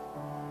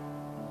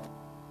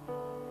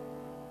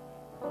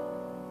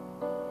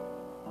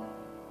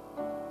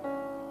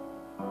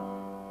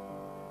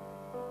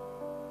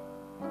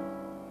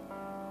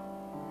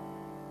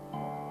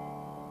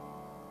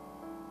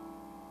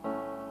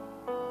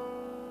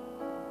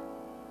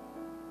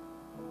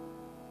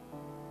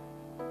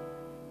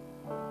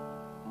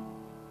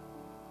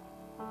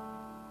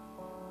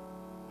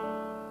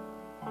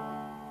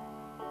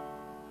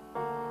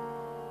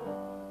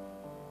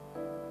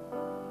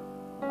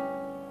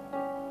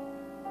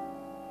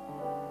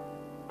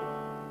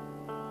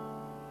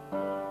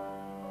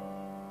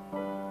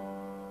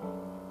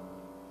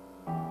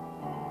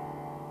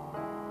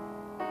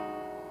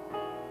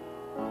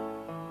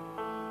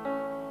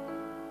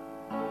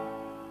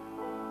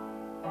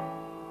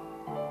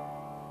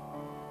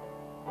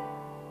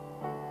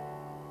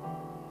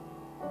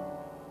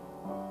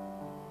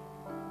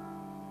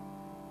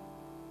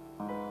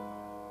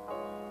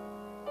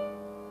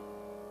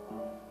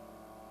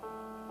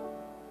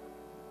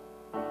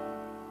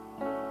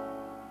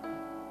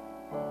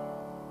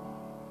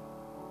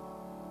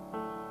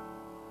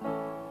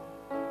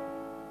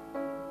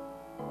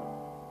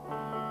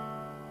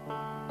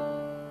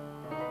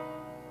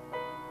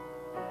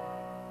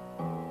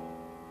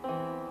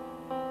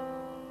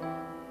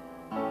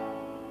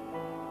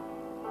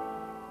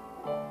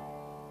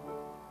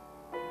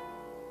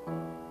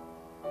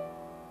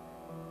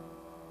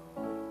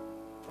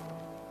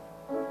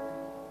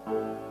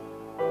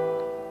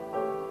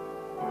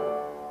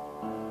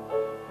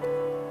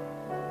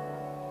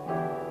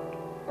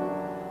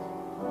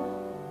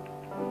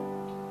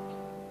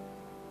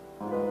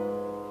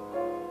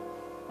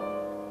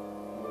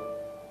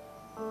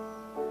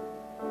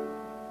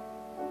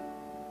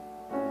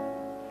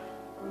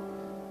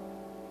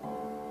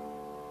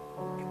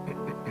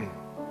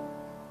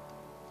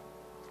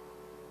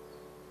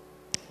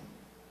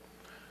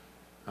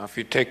 Now, if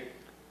you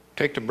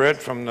take the bread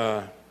from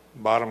the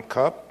bottom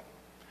cup,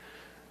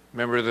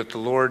 remember that the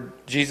Lord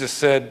Jesus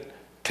said,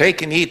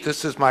 "Take and eat,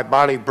 this is my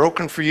body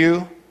broken for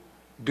you.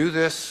 Do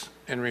this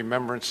in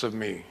remembrance of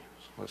me."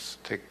 So let's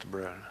take the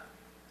bread.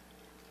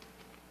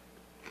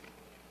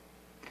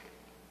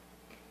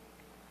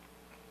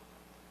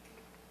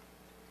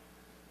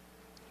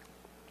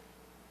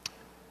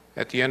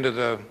 At the end of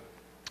the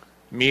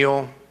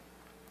meal,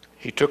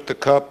 he took the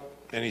cup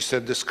and he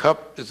said, "This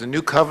cup is the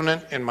new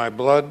covenant in my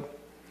blood.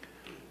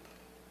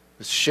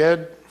 is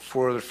shed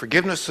for the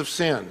forgiveness of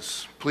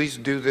sins. Please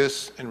do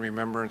this in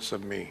remembrance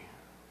of me.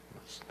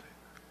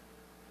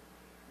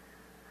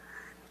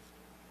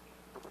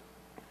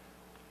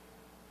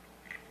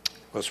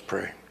 Let's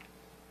pray.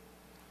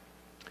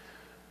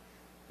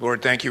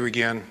 Lord, thank you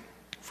again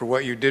for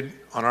what you did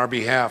on our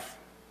behalf,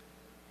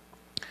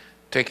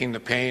 taking the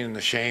pain and the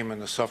shame and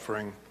the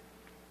suffering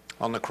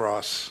on the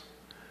cross.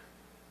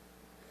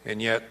 And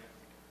yet,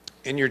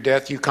 in your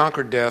death, you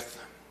conquered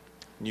death,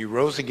 and you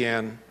rose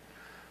again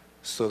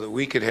so that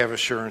we could have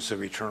assurance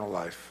of eternal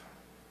life.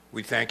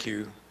 We thank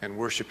you and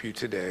worship you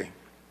today.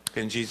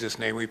 In Jesus'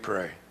 name we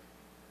pray.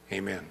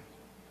 Amen.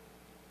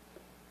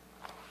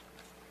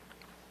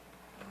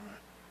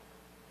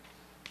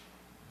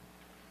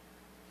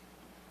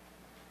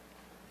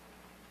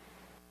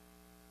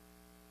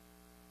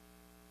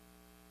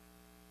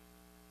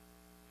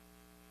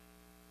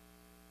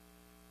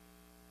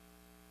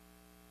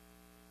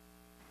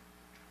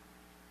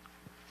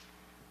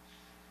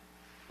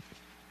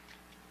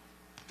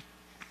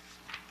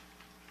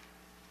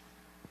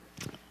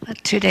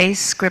 Today's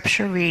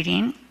scripture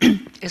reading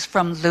is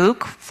from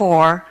Luke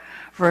 4,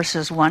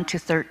 verses 1 to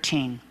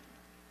 13.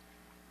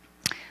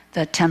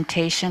 The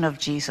temptation of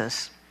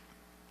Jesus.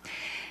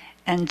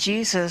 And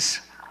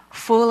Jesus,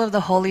 full of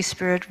the Holy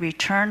Spirit,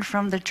 returned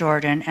from the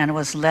Jordan and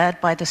was led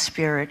by the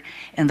Spirit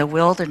in the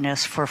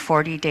wilderness for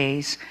 40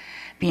 days,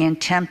 being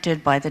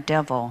tempted by the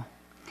devil.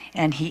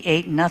 And he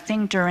ate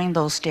nothing during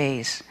those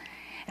days.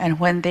 And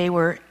when they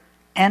were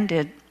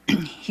ended,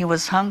 he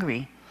was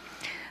hungry.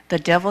 The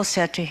devil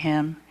said to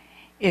him,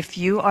 "If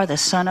you are the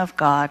Son of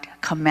God,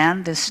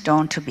 command this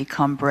stone to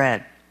become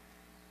bread."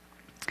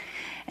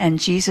 And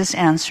Jesus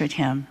answered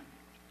him,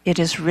 "It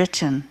is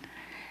written,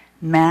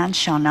 man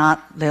shall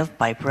not live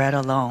by bread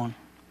alone."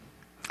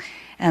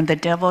 And the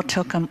devil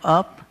took him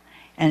up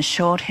and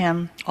showed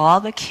him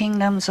all the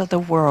kingdoms of the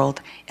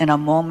world in a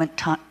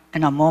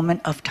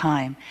moment of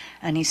time.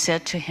 And he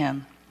said to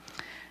him,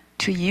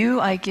 "To you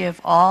I give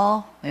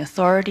all the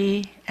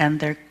authority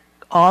and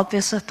all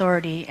this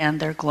authority and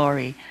their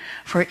glory,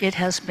 for it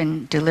has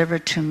been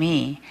delivered to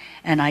me,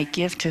 and I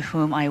give to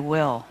whom I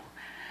will.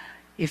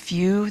 If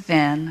you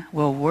then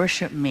will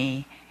worship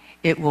me,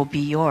 it will be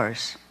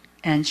yours."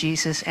 And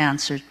Jesus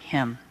answered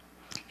him,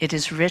 "It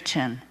is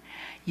written,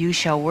 you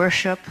shall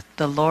worship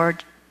the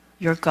Lord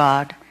your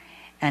God,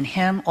 and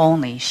him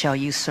only shall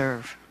you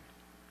serve."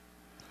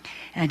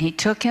 And he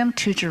took him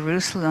to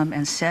Jerusalem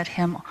and set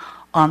him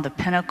on the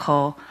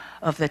pinnacle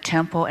of the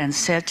temple and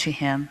said to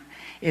him,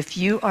 "If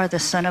you are the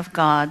Son of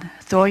God,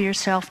 throw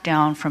yourself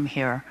down from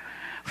here,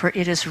 for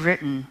it is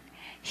written,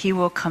 he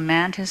will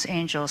command his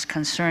angels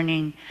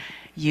concerning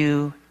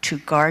you to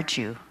guard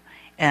you,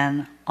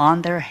 and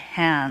on their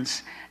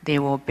hands they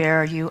will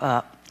bear you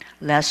up,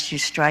 lest you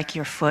strike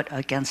your foot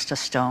against a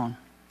stone."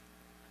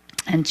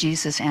 And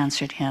Jesus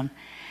answered him,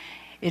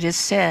 "It is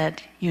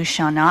said, you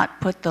shall not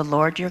put the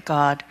Lord your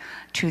God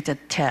to the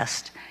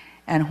test."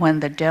 And when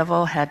the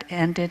devil had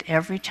ended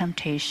every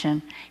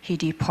temptation, he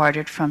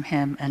departed from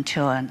him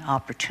until an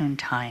opportune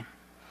time.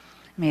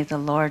 May the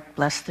Lord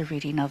bless the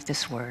reading of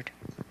this word.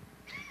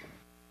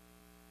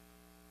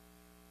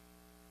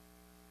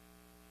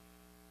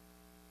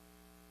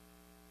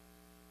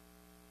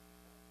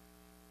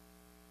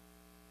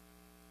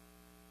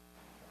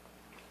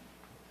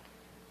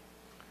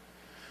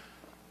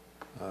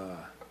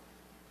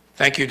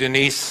 Thank you,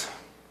 Denise.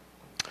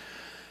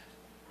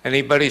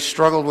 Anybody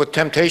struggled with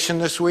temptation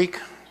this week?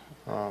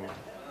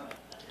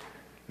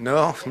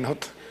 No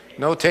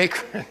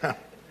take?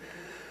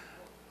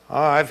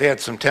 I've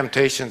had some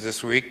temptations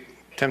this week.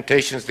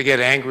 Temptations to get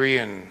angry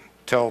and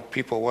tell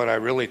people what I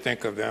really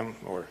think of them,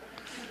 or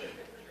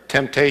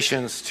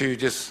temptations to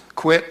just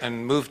quit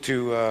and move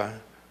to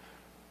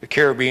the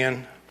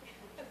Caribbean.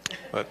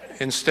 But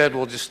instead,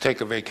 we'll just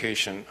take a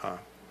vacation.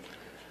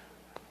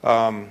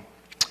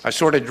 I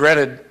sort of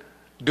dreaded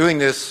doing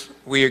this.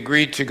 We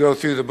agreed to go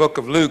through the book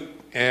of Luke,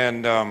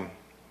 and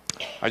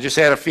I just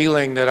had a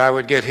feeling that I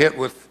would get hit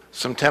with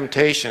some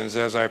temptations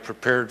as I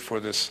prepared for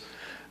this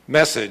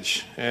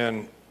message.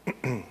 And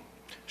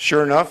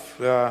sure enough,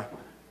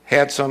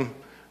 had some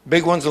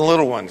big ones and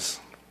little ones.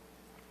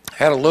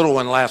 Had a little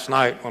one last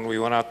night when we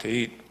went out to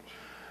eat.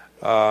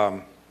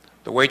 The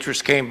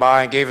waitress came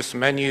by and gave us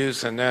some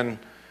menus, and then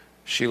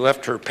she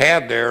left her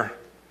pad there,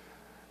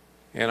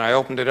 and I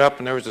opened it up,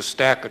 and there was a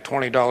stack of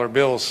 $20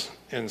 bills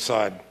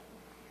inside.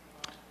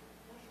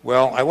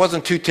 Well, I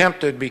wasn't too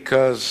tempted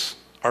because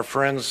our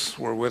friends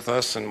were with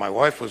us and my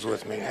wife was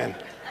with me, and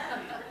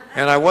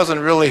I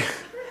wasn't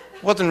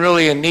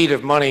really in need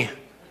of money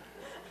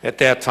at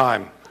that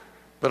time.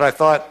 But I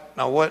thought,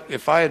 now what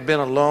if I had been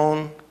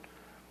alone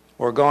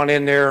or gone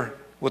in there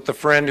with a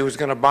friend who was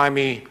going to buy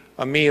me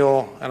a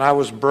meal and I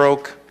was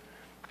broke,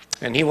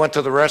 and he went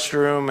to the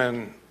restroom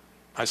and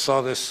I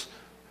saw this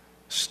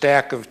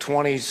stack of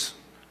 20s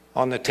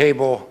on the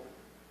table.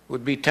 It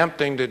would be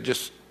tempting to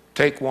just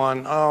take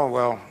one. Oh,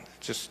 well,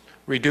 just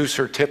reduce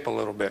her tip a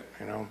little bit,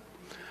 you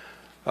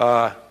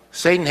know.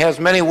 Satan has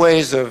many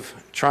ways of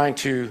trying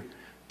to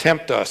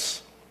tempt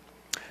us.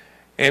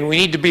 And we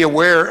need to be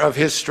aware of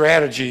his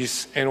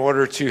strategies in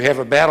order to have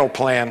a battle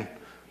plan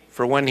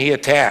for when he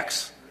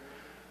attacks.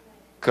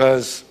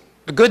 Because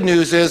the good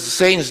news is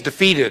Satan's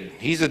defeated.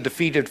 He's a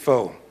defeated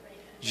foe.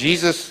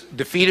 Jesus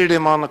defeated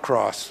him on the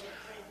cross.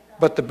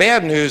 But the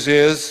bad news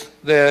is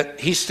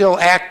that he's still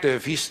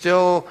active. He's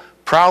still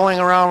prowling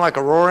around like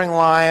a roaring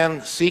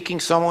lion, seeking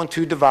someone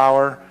to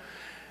devour.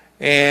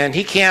 And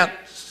he can't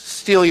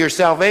steal your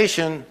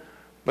salvation,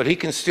 but he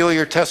can steal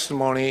your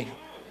testimony.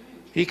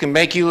 He can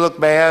make you look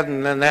bad,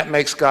 and then that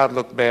makes God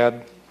look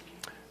bad.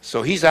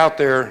 So he's out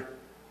there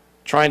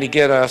trying to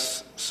get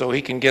us so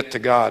he can get to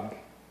God.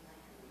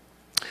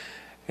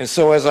 And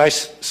so as I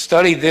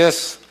studied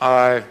this,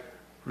 I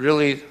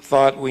really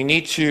thought we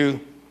need to,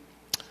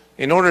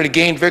 in order to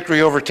gain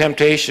victory over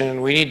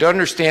temptation, we need to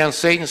understand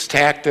Satan's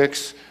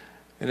tactics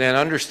and then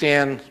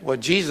understand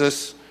what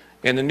Jesus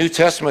in the New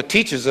Testament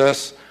teaches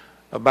us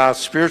about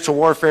spiritual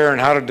warfare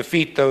and how to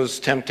defeat those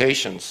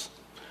temptations.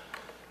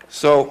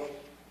 So,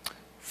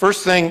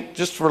 first thing,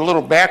 just for a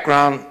little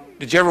background,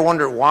 did you ever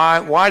wonder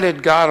why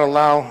did God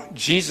allow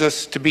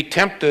Jesus to be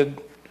tempted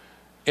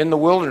in the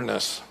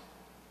wilderness?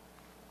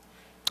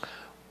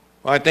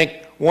 Well, I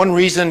think one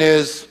reason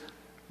is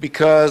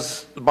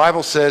because the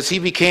Bible says he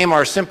became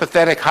our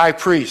sympathetic high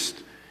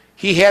priest.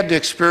 He had to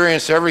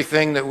experience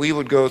everything that we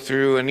would go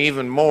through and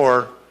even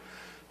more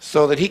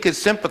so that he could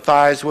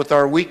sympathize with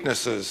our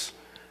weaknesses.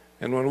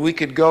 And when we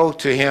could go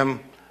to him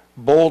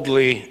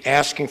boldly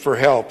asking for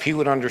help, he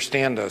would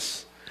understand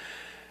us.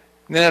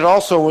 And then it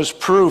also was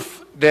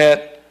proof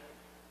that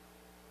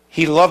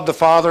he loved the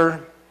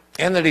Father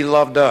and that he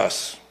loved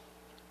us.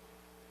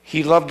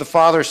 He loved the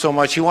Father so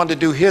much, he wanted to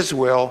do his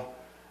will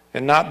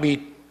and not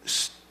be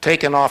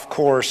taken off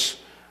course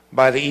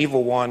by the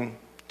evil one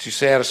to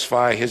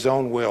satisfy his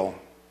own will.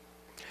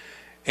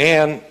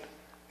 And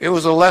it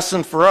was a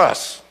lesson for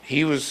us.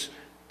 He was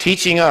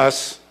teaching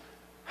us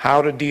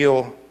how to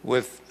deal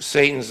with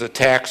Satan's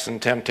attacks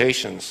and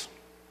temptations.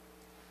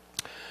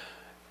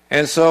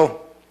 And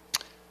so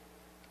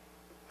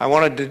I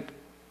wanted to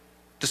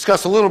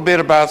discuss a little bit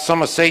about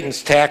some of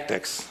Satan's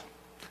tactics.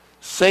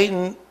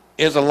 Satan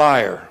is a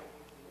liar.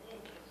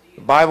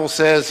 The Bible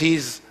says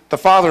he's the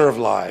father of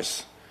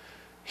lies.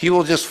 He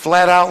will just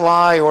flat out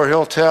lie, or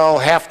he'll tell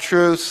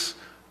half-truths,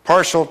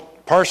 partial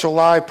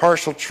lie,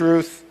 partial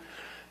truth.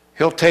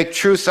 He'll take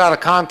truths out of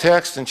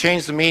context and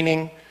change the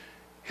meaning.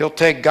 He'll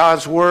take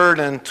God's word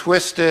and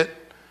twist it,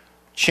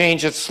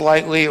 change it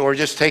slightly, or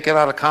just take it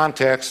out of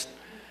context.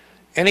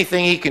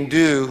 Anything he can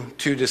do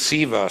to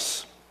deceive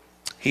us.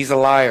 He's a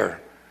liar.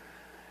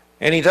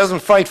 And he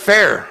doesn't fight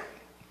fair.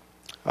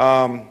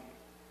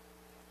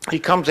 He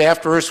comes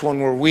after us when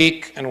we're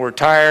weak and we're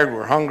tired,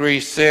 we're hungry,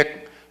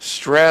 sick,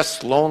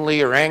 stressed,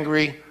 lonely, or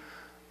angry.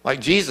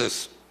 Like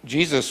Jesus.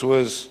 Jesus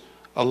was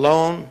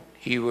alone.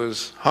 He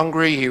was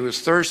hungry. He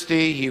was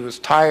thirsty. He was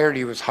tired.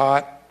 He was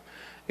hot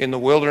in the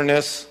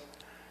wilderness.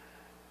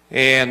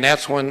 And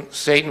that's when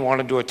Satan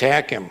wanted to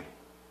attack him.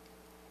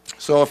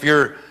 So if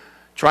you're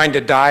trying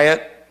to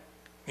diet,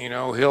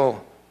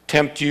 he'll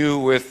tempt you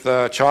with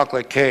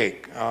chocolate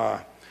cake.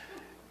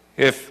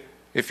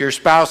 If your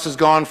spouse is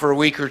gone for a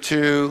week or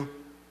two,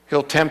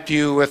 he'll tempt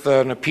you with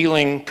an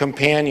appealing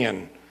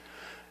companion.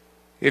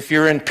 If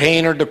you're in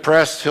pain or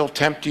depressed, he'll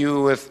tempt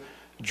you with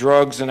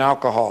drugs and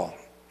alcohol.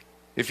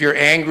 If you're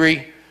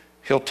angry,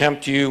 he'll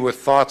tempt you with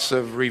thoughts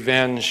of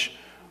revenge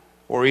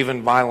or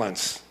even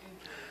violence.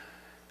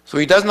 So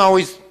he doesn't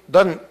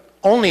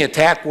only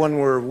attack when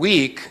we're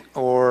weak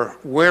or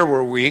where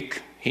we're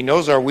weak. He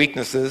knows our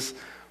weaknesses,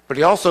 but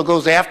he also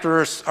goes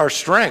after our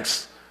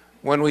strengths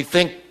when we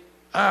think,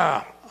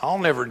 I'll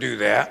never do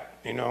that,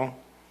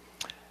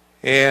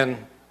 And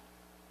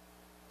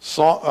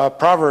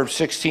Proverbs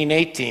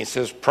 16:18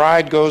 says,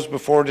 pride goes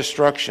before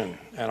destruction,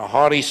 and a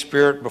haughty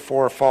spirit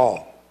before a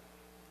fall.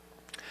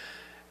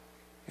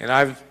 And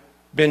I've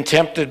been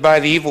tempted by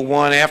the evil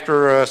one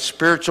after a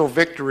spiritual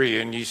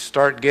victory, and you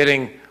start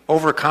getting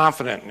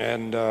overconfident,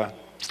 and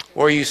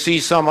or you see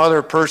some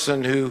other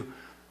person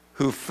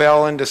who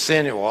fell into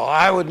sin. Well,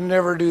 I would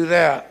never do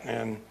that,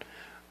 and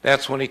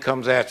that's when he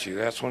comes at you.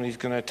 That's when he's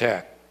going to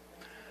attack.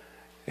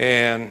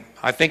 And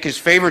I think his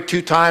favorite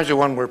two times are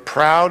when we're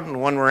proud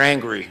and when we're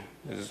angry,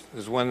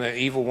 is when the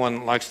evil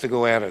one likes to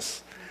go at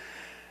us.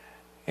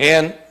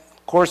 And,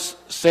 of course,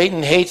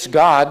 Satan hates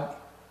God,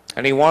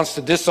 and he wants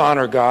to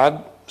dishonor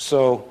God.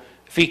 So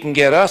if he can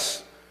get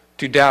us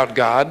to doubt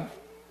God,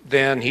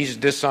 then he's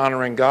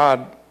dishonoring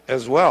God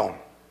as well.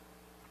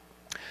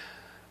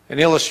 An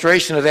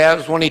illustration of that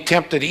is when he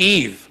tempted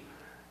Eve.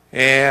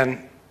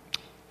 And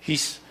he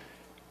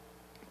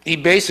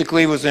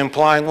basically was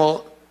implying,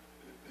 well,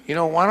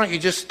 why don't you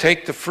just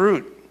take the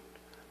fruit?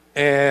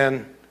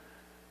 And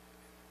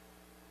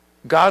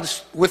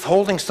God's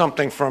withholding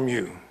something from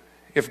you.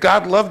 If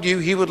God loved you,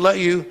 he would let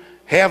you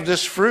have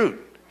this fruit.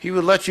 He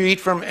would let you eat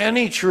from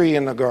any tree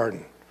in the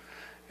garden.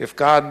 If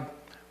God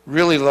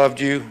really loved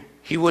you,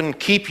 he wouldn't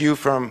keep you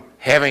from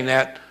having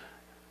that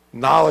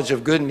knowledge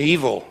of good and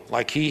evil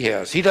like he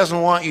has. He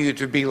doesn't want you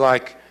to be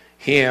like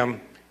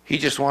him. He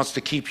just wants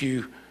to keep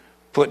you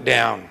put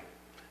down.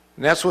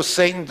 And that's what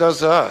Satan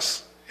does to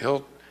us.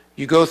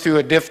 You go through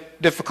a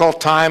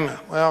difficult time,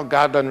 well,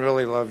 God doesn't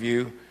really love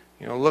you.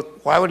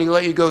 Look, why would he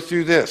let you go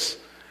through this?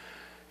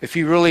 If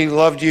he really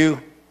loved you,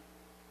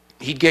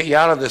 he'd get you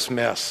out of this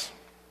mess.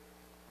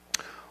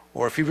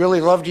 Or if he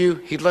really loved you,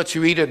 he'd let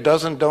you eat a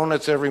dozen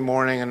donuts every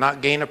morning and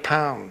not gain a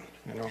pound,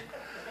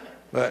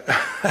 But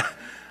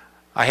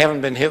I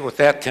haven't been hit with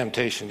that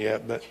temptation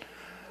yet. But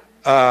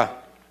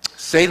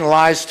Satan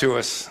lies to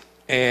us,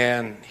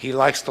 and he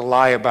likes to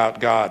lie about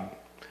God,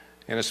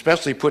 and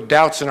especially put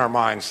doubts in our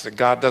minds that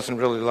God doesn't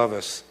really love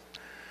us.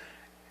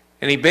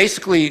 And he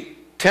basically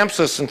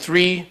tempts us in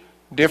three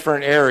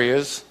different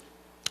areas,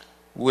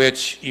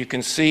 which you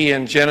can see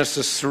in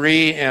Genesis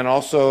 3, and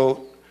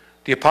also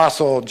the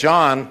Apostle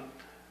John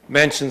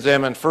mentions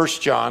them in 1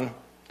 John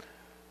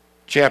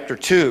chapter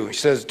 2. He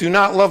says, "Do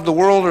not love the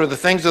world or the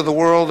things of the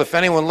world. If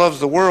anyone loves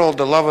the world,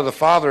 the love of the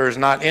Father is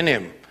not in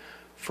him.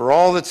 For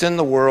all that's in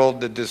the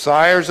world, the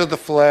desires of the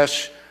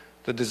flesh,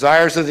 the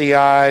desires of the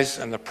eyes,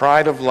 and the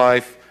pride of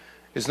life,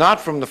 is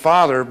not from the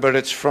Father, but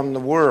it's from the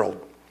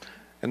world.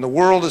 And the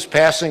world is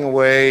passing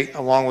away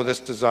along with its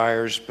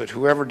desires, but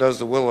whoever does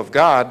the will of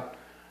God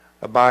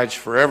abides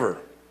forever."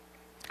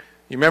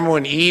 You remember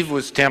when Eve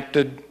was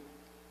tempted?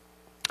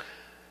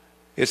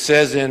 It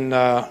says in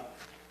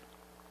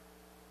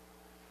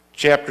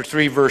chapter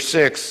 3, verse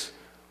 6,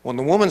 "When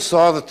the woman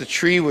saw that the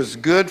tree was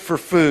good for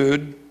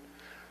food,"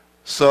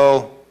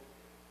 so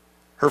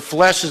her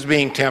flesh is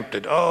being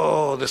tempted.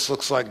 Oh, this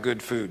looks like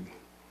good food.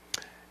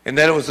 "And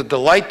that it was a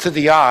delight to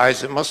the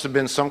eyes," it must have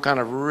been some kind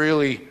of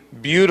really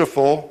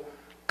beautiful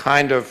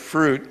kind of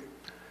fruit.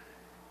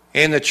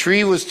 "And the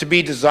tree was to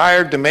be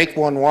desired to make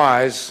one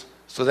wise,"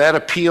 so that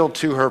appealed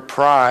to her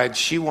pride.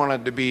 She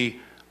wanted to be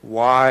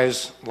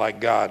wise like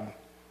God.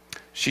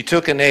 "She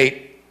took and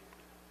ate,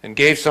 and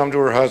gave some to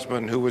her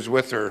husband who was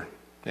with her,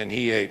 and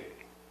he ate."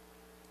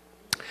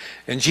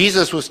 And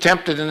Jesus was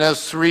tempted in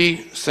those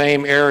three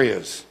same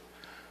areas.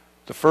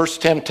 The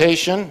first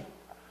temptation,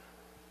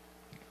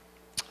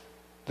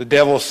 the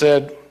devil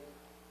said,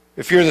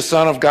 "If you're the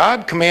Son of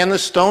God, command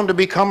this stone to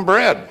become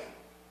bread."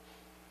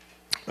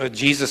 But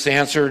Jesus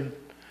answered,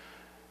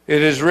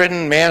 "It is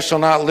written, man shall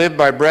not live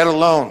by bread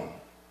alone."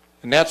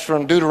 And that's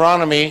from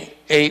Deuteronomy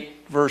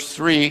 8, verse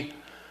 3.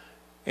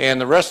 And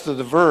the rest of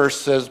the verse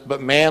says, "But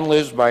man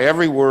lives by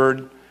every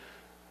word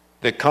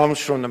that comes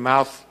from the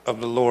mouth of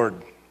the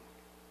Lord."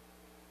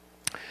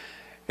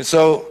 And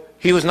so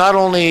he was not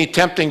only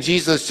tempting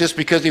Jesus just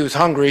because he was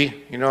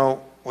hungry.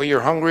 Well,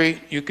 you're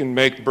hungry, you can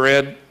make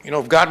bread.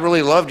 If God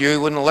really loved you, he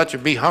wouldn't have let you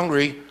be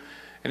hungry,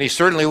 and he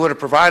certainly would have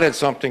provided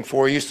something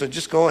for you, so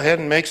just go ahead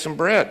and make some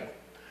bread.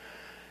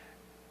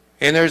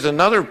 And there's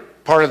another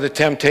part of the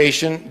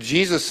temptation.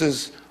 Jesus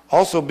is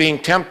also being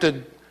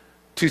tempted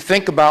to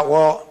think about,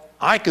 well,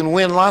 I can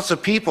win lots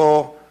of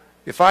people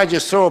if I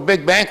just throw a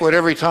big banquet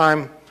every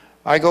time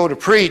I go to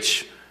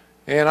preach,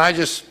 and I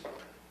just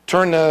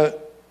turn the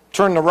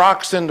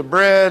rocks into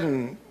bread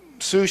and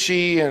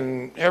sushi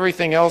and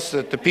everything else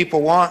that the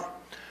people want.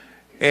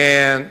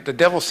 And the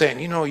devil's saying,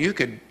 you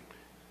could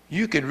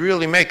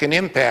really make an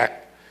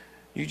impact.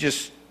 You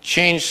just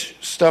change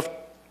stuff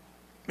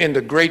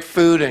into great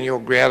food and you'll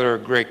gather a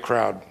great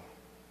crowd.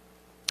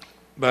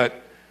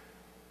 But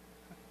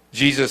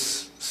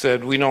Jesus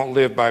said, we don't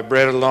live by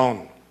bread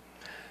alone.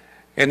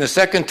 And the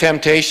second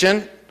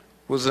temptation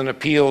was an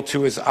appeal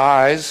to his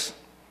eyes,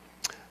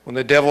 when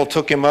the devil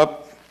took him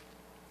up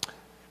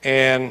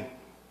and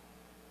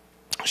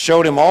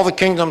showed him all the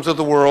kingdoms of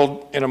the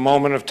world in a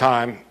moment of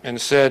time and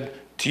said,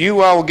 "To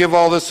you I will give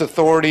all this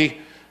authority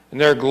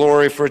and their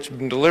glory, for it's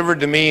been delivered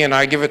to me, and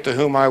I give it to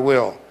whom I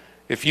will.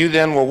 If you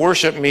then will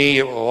worship me,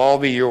 it will all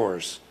be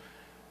yours."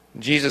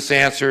 Jesus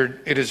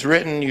answered, "It is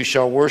written, you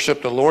shall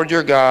worship the Lord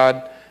your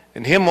God,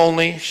 and him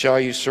only shall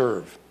you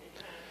serve."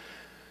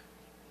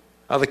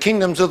 Now the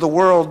kingdoms of the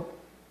world,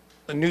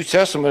 the New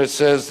Testament, it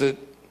says that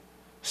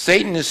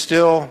Satan is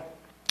still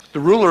the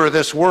ruler of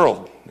this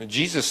world. And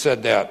Jesus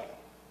said that.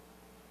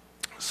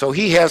 So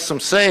he has some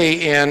say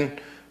in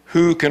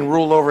who can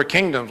rule over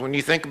kingdoms. When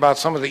you think about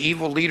some of the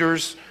evil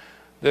leaders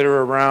that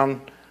are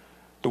around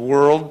the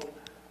world,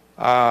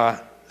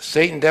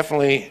 Satan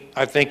definitely,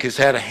 I think, has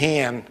had a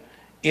hand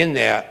in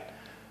that.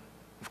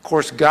 Of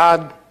course,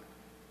 God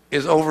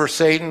is over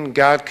Satan.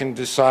 God can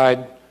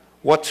decide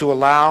what to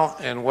allow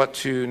and what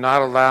to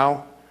not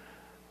allow.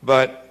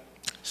 But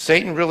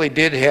Satan really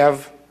did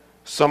have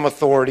some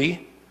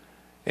authority.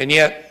 And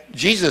yet,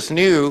 Jesus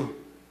knew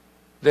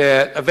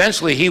that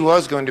eventually he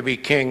was going to be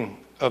king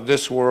of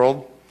this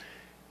world.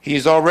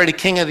 He's already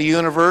king of the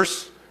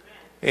universe,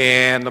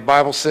 and the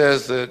Bible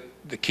says that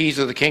the keys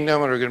of the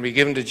kingdom are going to be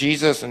given to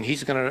Jesus, and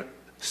he's going to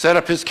set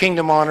up his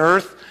kingdom on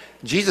earth.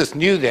 Jesus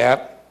knew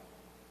that.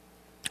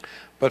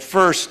 But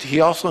first, he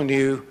also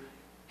knew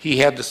he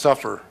had to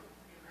suffer.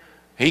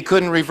 He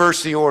couldn't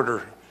reverse the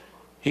order.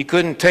 He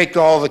couldn't take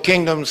all the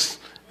kingdoms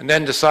and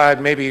then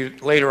decide maybe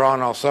later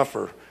on I'll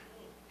suffer.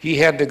 He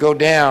had to go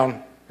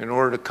down in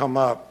order to come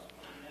up.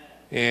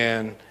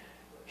 And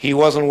he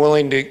wasn't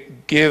willing to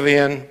give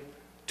in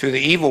to the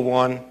evil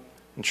one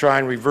and try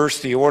and reverse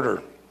the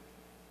order.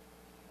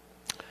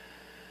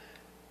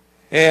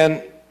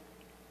 And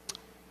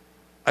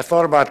I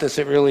thought about this.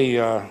 It really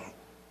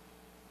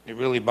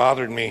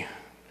bothered me.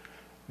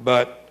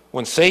 But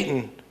when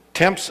Satan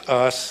tempts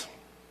us,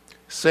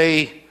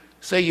 say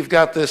you've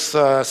got this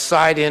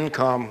side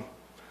income,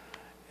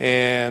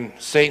 and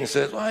Satan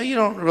says, well, you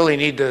don't really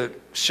need to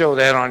show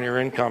that on your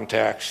income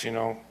tax, you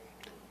know.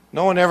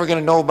 No one ever going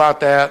to know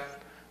about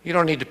that. You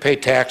don't need to pay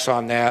tax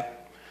on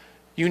that.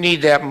 You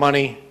need that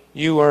money.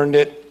 You earned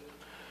it.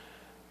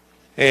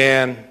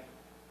 And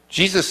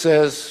Jesus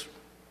says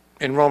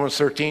in Romans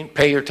 13,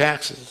 pay your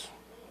taxes,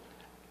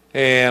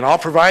 and I'll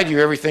provide you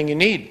everything you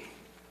need.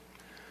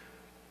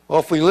 Well,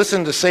 if we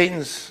listen to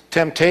Satan's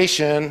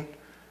temptation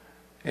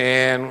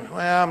and,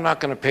 well, I'm not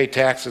going to pay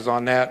taxes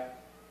on that,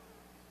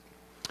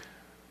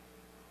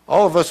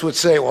 all of us would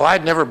say, well,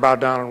 I'd never bow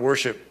down and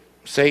worship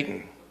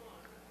Satan.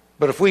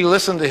 But if we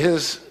listen to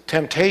his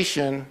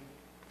temptation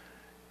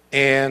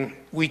and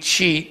we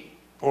cheat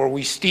or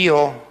we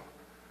steal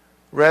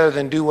rather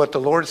than do what the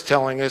Lord's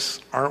telling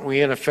us, aren't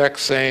we in effect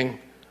saying,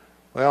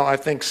 well, I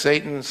think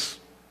Satan's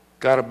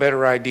got a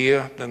better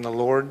idea than the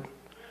Lord,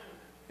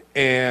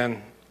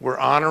 and we're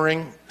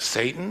honoring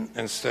Satan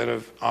instead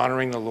of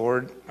honoring the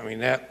Lord? I mean,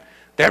 that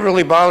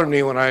really bothered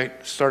me when I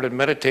started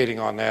meditating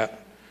on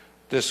that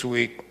this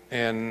week,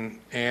 and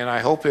I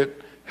hope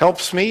it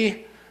helps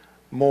me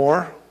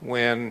more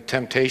when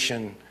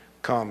temptation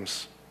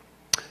comes.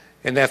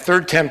 And that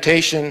third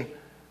temptation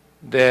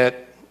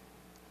that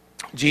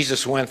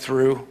Jesus went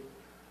through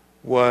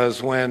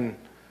was when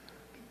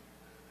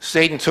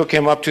Satan took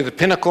him up to the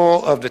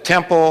pinnacle of the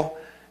temple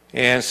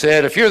and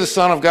said, if you're the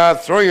Son of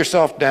God, throw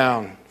yourself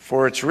down,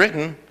 for it's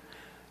written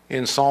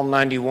in Psalm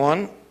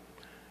 91,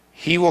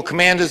 he will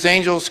command his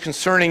angels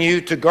concerning you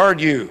to guard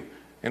you,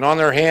 and on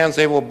their hands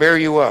they will bear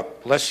you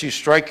up, lest you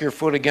strike your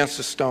foot against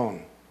a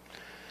stone.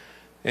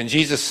 And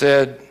Jesus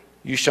said,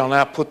 you shall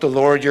not put the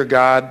Lord your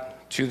God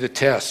to the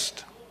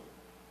test.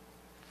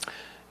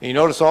 And you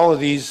notice all of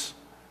these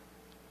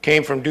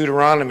came from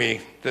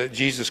Deuteronomy that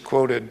Jesus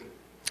quoted.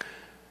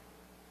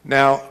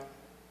 Now,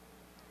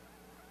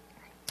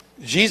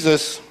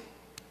 Jesus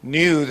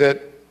knew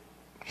that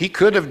he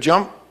could have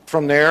jumped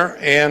from there,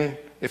 and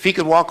if he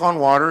could walk on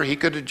water, he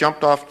could have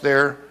jumped off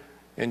there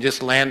and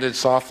just landed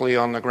softly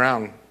on the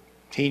ground.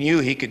 He knew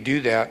he could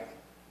do that.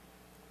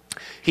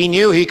 He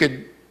knew he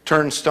could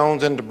turn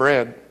stones into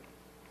bread.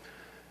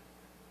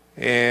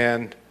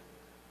 And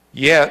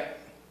yet,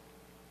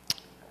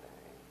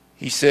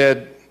 he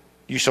said,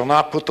 you shall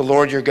not put the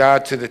Lord your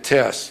God to the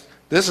test.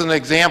 This is an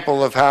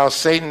example of how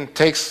Satan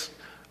takes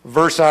a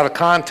verse out of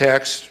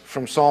context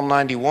from Psalm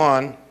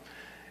 91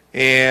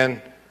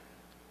 and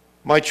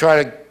might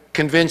try to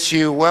convince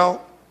you,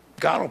 well,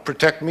 God will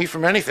protect me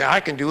from anything.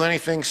 I can do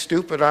anything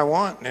stupid I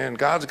want, and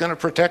God's going to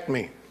protect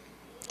me.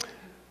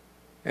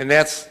 And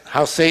that's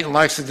how Satan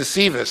likes to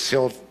deceive us.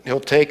 He'll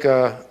take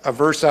a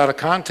verse out of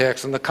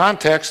context. And the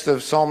context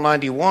of Psalm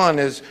 91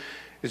 is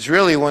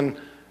really when,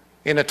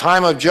 in a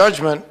time of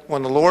judgment,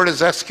 when the Lord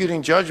is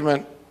executing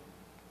judgment,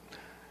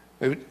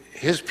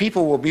 his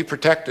people will be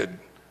protected.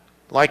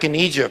 Like in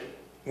Egypt,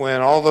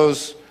 when all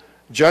those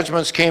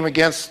judgments came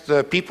against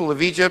the people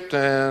of Egypt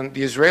and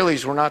the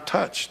Israelis were not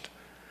touched.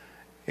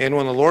 And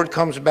when the Lord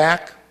comes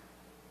back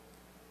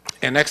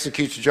and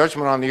executes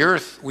judgment on the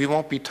earth, we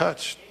won't be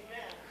touched.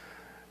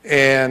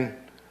 But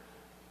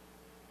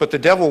the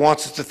devil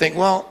wants us to think,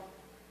 well,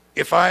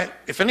 if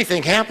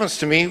anything happens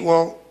to me,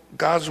 well,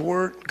 God's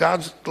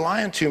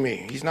lying to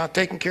me. He's not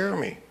taking care of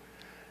me.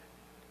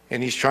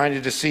 And he's trying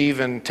to deceive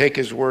and take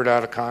his word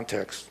out of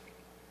context.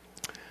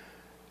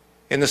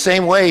 In the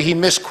same way, he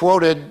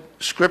misquoted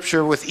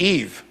Scripture with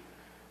Eve.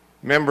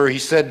 Remember, he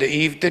said to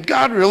Eve, did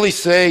God really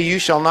say you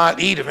shall not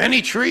eat of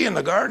any tree in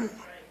the garden?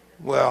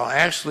 Well,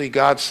 actually,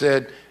 God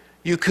said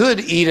you could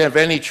eat of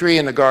any tree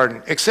in the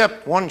garden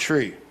except one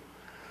tree.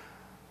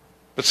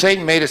 But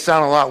Satan made it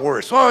sound a lot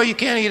worse. Oh, you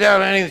can't eat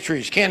out of any of the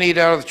trees. You can't eat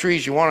out of the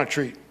trees you want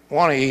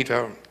to eat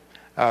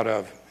out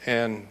of.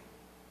 And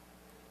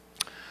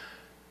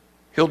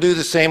he'll do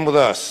the same with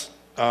us.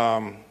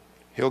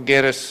 He'll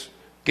get us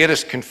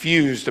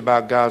confused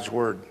about God's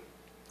word.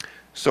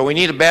 So we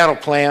need a battle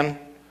plan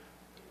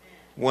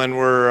when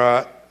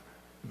we're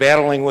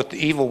battling with the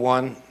evil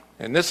one.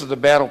 And this is the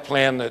battle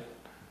plan that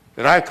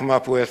I've come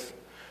up with.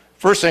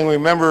 First thing,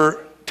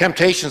 remember,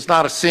 temptation is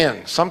not a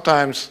sin.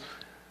 Sometimes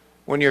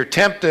when you're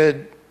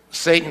tempted,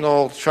 Satan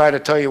will try to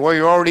tell you, well,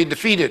 you're already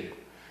defeated.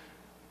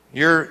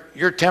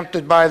 You're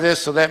tempted by this,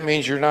 so that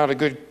means you're not a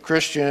good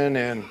Christian.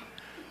 And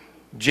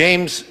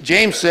James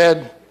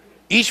said,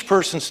 each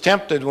person's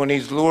tempted when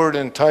he's lured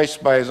and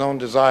enticed by his own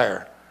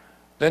desire.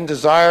 Then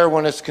desire,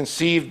 when it's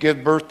conceived,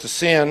 gives birth to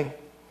sin.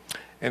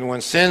 And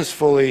when sin's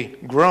fully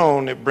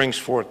grown, it brings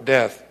forth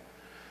death.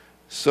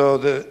 So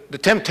the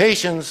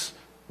temptation's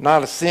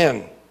not a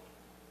sin.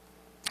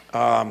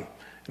 And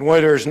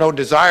where there's no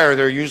desire,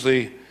 there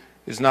usually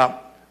is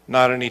not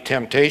any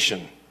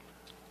temptation.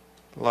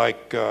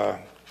 Like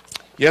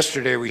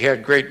yesterday, we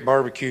had great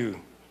barbecue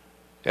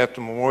at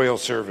the memorial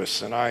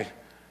service, and I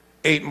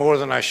ate more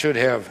than I should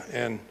have.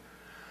 And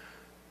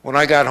when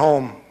I got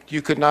home,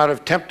 you could not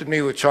have tempted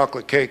me with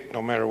chocolate cake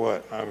no matter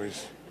what.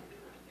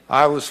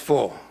 I was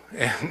full.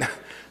 And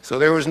so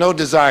there was no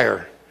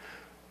desire.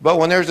 But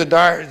when there's a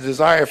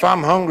desire, if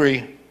I'm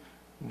hungry,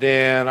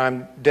 then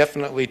I'm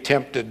definitely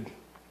tempted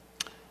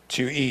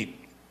to eat.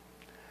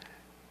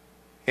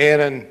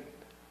 And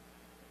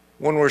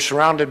when we're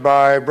surrounded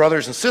by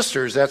brothers and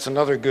sisters, that's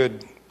another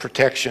good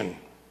protection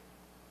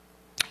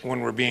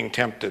when we're being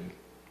tempted.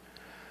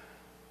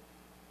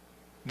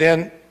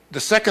 Then the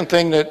second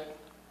thing that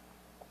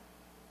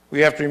we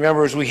have to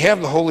remember is we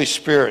have the Holy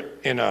Spirit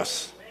in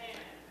us.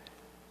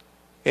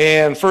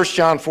 And 1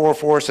 John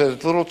 4:4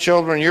 says, little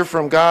children, you're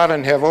from God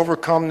and have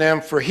overcome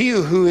them, for he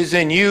who is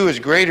in you is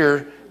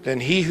greater than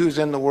he who's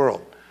in the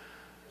world.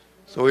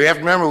 So we have to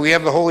remember we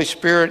have the Holy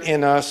Spirit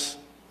in us,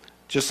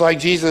 just like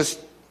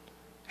Jesus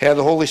had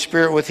the Holy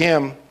Spirit with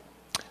him,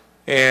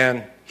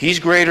 and he's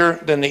greater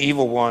than the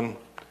evil one.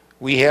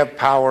 We have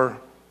power,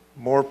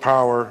 more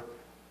power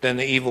than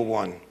the evil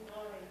one.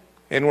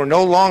 And we're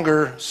no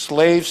longer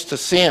slaves to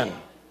sin.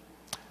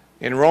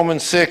 In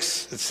Romans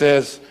 6, it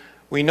says,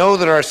 we know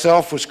that our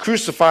self was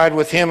crucified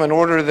with him in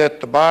order that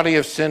the body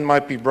of sin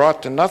might be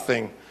brought to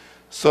nothing,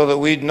 so that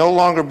we'd no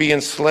longer be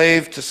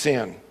enslaved to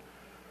sin.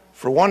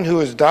 For one who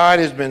has died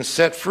has been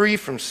set free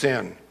from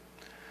sin.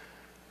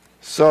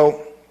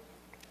 So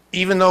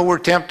even though we're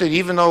tempted,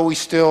 even though we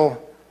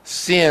still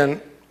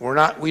sin,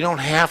 we don't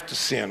have to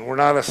sin. We're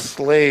not a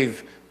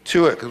slave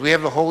to it, because we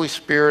have the Holy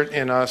Spirit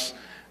in us,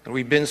 and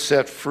we've been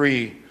set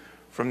free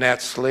from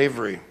that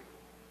slavery.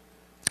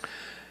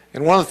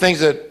 And one of the things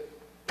that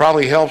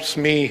probably helps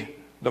me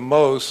the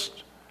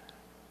most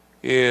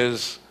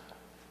is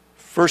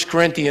 1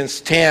 Corinthians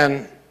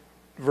 10,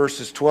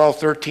 verses 12,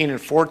 13, and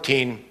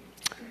 14.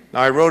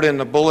 Now, I wrote in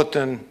the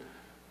bulletin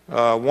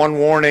one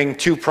warning,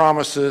 two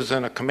promises,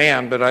 and a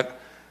command, but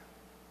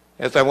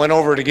as I went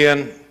over it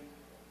again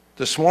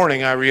this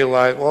morning, I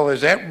realized, well,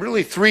 there's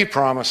really three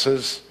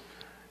promises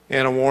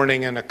and a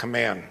warning and a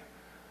command.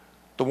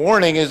 The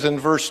warning is in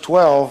verse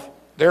 12,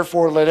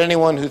 therefore let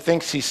anyone who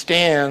thinks he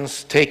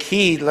stands take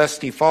heed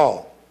lest he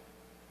fall.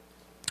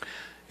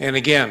 And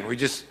again, we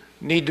just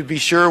need to be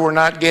sure we're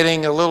not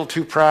getting a little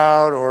too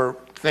proud or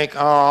think, oh,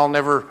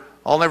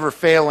 I'll never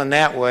fail in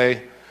that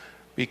way,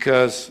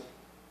 because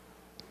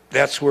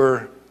that's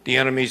where the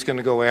enemy's going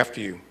to go after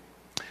you.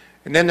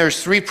 And then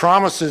there's three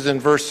promises in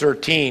verse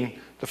 13.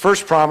 The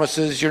first promise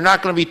is you're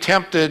not going to be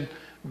tempted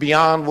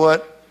beyond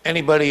what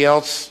anybody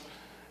else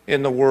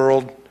in the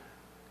world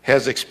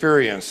has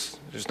experienced.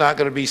 There's not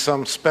going to be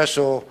some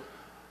special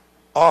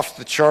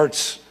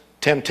off-the-charts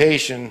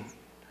temptation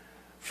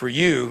for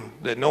you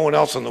that no one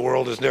else in the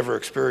world has never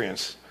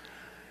experienced.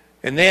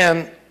 And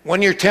then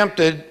when you're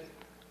tempted,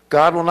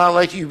 God will not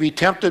let you be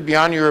tempted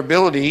beyond your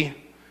ability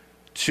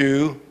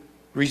to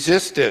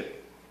resist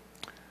it.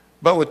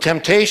 But with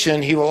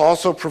temptation, he will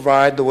also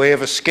provide the way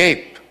of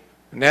escape.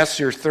 And that's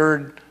your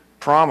third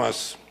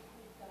promise.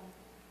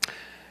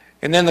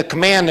 And then the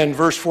command in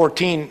verse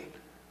 14,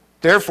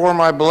 therefore,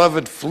 my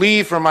beloved,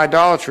 flee from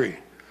idolatry.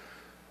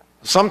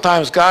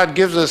 Sometimes God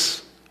gives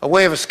us a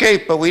way of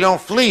escape, but we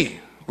don't flee.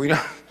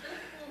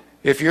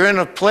 If you're in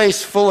a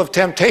place full of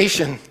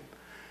temptation,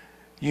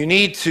 you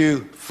need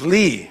to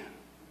flee.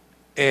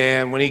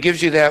 And when he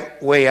gives you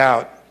that way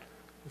out,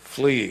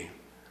 flee.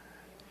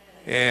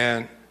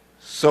 And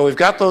so we've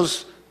got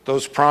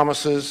those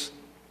promises.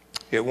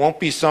 It won't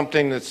be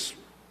something that's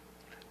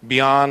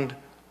beyond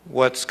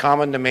what's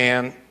common to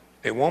man.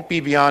 It won't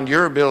be beyond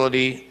your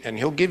ability, and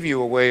he'll give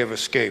you a way of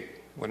escape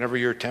whenever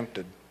you're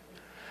tempted.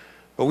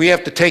 But we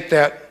have to take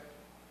that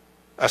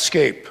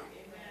escape.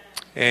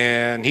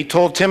 And he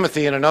told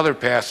Timothy in another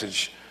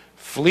passage,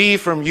 flee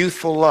from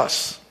youthful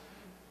lusts.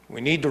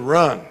 We need to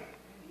run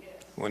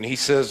when he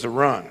says to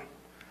run.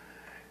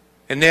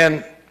 And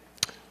then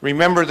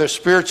remember the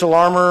spiritual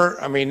armor.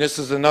 I mean, this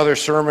is another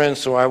sermon,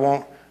 so I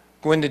won't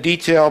go into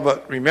detail,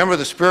 but remember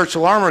the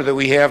spiritual armor that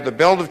we have, the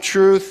belt of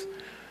truth,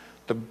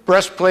 the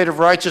breastplate of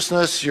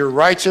righteousness. You're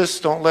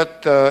righteous. Don't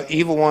let the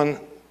evil one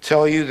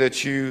tell you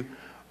that you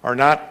are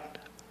not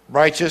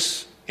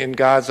righteous in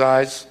God's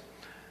eyes.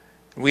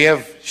 We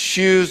have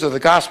shoes of the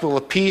gospel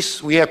of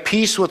peace. We have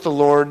peace with the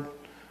Lord.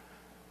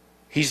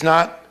 He's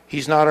not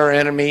our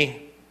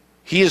enemy.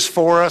 He is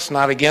for us,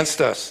 not against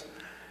us.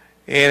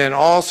 And in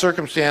all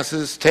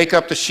circumstances, take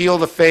up the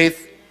shield of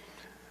faith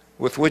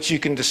with which you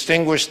can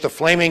distinguish the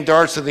flaming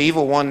darts of the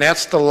evil one.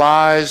 That's the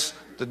lies,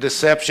 the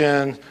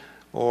deception,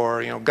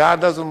 or,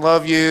 God doesn't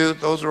love you.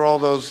 Those are all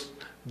those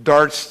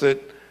darts that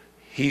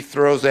he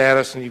throws at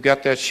us, and you've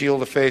got that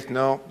shield of faith.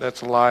 No,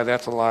 that's a lie,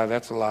 that's a lie,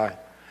 that's a lie.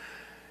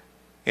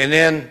 And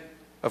then,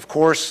 of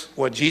course,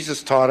 what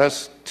Jesus taught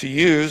us to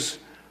use,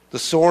 the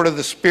sword of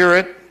the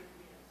Spirit,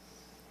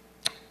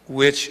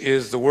 which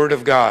is the Word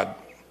of God.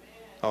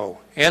 Oh,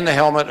 and the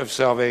helmet of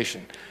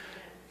salvation.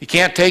 You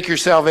can't take your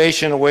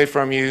salvation away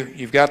from you.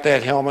 You've got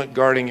that helmet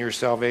guarding your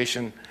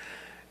salvation.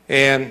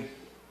 And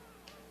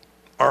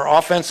our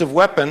offensive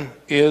weapon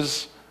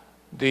is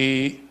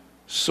the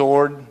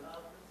sword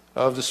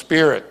of the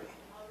Spirit.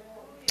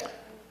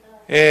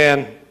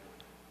 And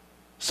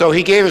so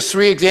he gave us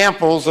 3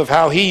 examples of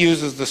how he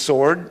uses the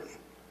sword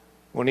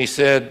when he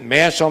said,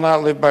 man shall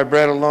not live by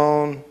bread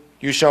alone.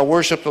 You shall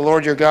worship the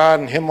Lord your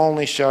God, and him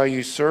only shall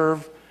you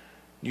serve.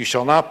 You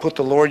shall not put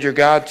the Lord your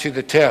God to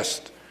the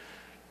test.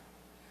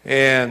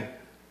 And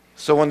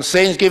so when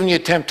Satan's giving you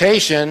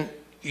temptation,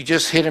 you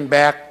just hit him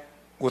back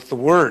with the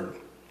word.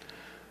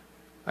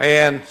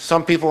 And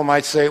some people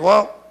might say,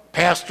 well,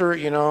 Pastor,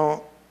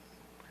 you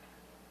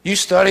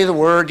study the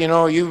word,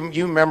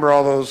 you remember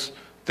all those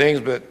things,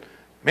 but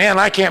man,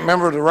 I can't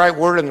remember the right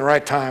word in the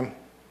right time.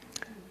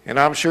 And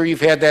I'm sure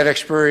you've had that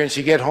experience.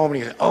 You get home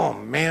and you say, oh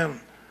man,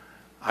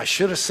 I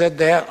should have said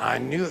that. I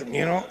knew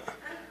it,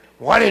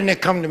 Why didn't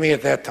it come to me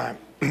at that time?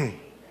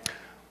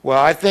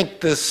 Well, I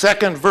think the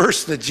second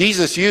verse that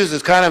Jesus used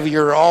is kind of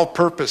your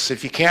all-purpose.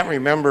 If you can't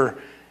remember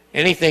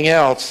anything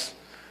else,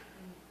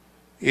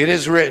 it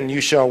is written,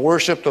 you shall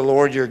worship the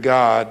Lord your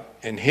God,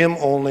 and him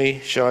only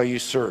shall you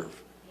serve.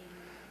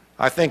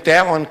 I think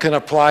that one can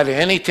apply to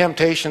any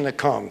temptation that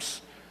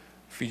comes,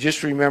 if you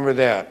just remember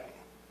that.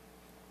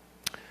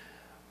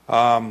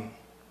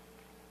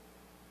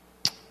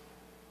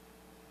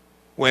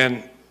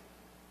 When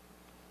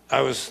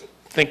I was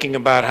thinking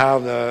about how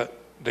the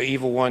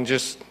evil one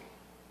just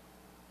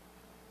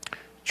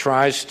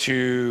tries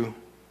to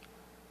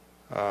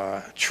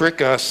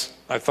trick us,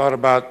 I thought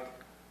about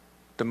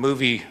the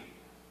movie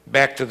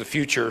Back to the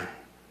Future.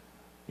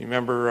 You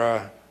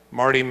remember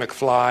Marty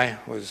McFly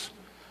was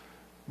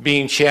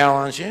being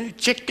challenged,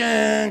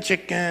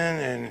 chicken,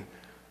 and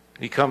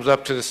he comes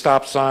up to the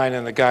stop sign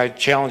and the guy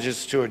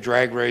challenges to a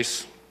drag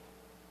race.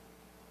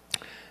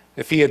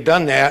 If he had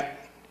done that,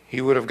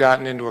 he would have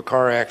gotten into a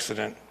car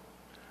accident.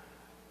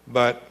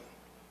 But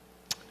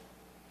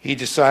he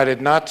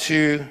decided not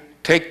to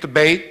take the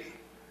bait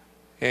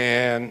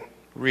and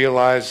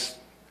realize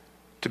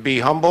to be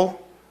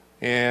humble.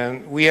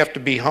 And we have to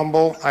be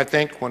humble, I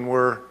think, when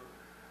we're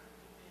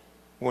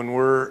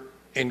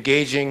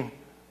engaging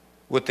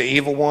with the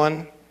evil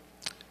one.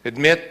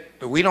 Admit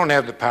that we don't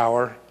have the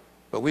power,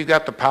 but we've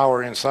got the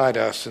power inside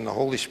us in the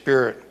Holy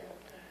Spirit.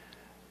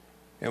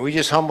 And we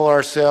just humble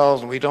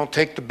ourselves and we don't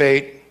take the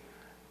bait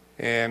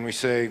and we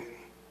say,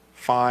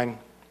 fine,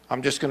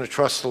 I'm just going to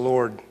trust the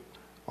Lord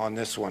on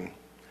this one.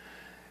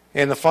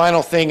 And the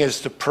final thing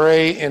is to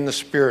pray in the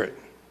Spirit.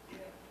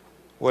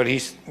 What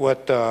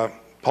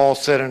Paul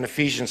said in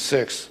Ephesians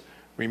 6,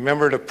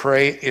 remember to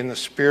pray in the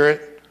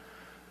Spirit.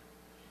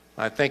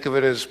 I think of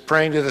it as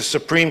praying to the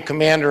Supreme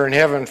Commander in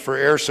heaven for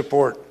air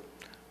support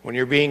when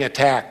you're being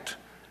attacked.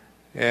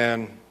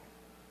 And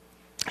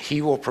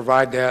he will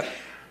provide that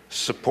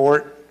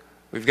support.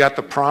 We've got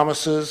the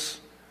promises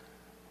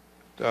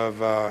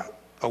of a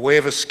way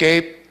of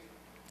escape,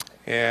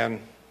 and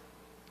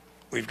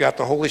we've got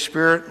the Holy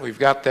Spirit. We've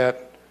got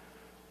that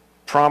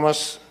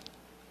promise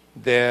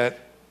that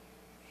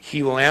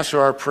he will answer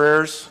our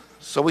prayers,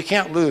 so we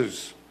can't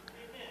lose.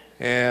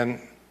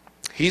 And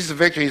he's the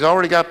victor. He's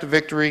already got the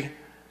victory.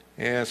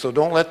 And so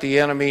don't let the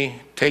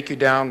enemy take you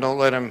down. Don't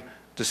let him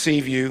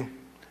deceive you.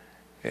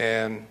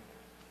 And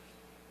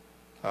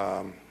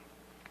I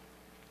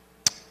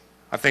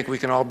think we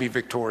can all be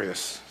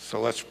victorious.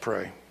 So let's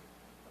pray.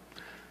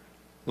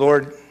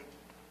 Lord,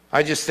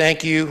 I just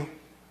thank you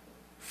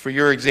for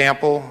your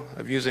example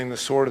of using the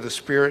sword of the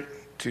Spirit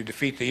to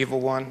defeat the evil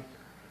one.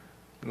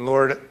 And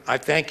Lord, I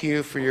thank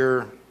you for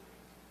your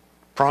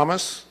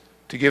promise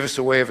to give us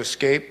a way of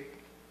escape.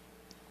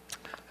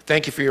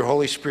 Thank you for your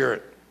Holy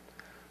Spirit.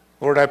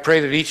 Lord, I pray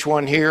that each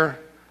one here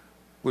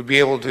would be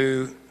able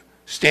to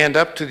stand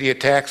up to the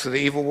attacks of the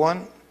evil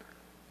one,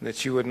 and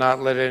that you would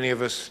not let any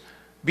of us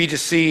be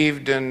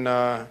deceived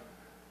and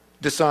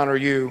dishonor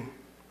you.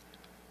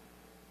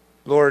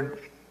 Lord,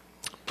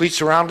 please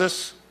surround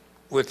us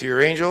with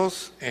your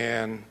angels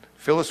and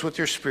fill us with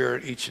your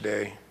Spirit each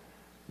day.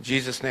 In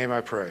Jesus' name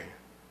I pray.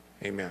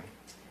 Amen.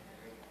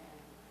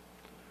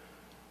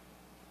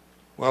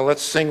 Well,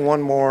 let's sing one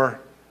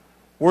more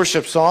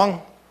worship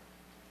song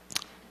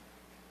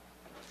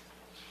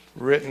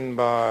written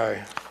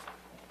by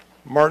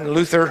Martin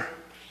Luther.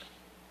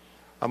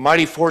 A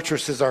mighty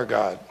fortress is our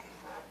God.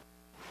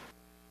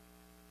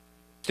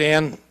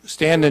 Stand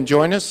and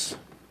join us.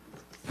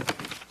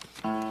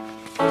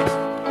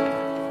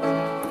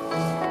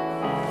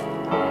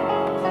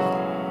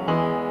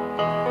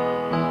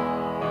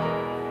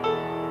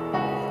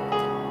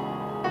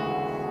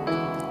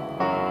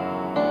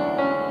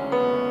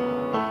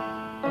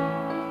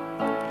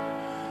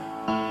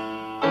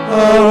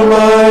 A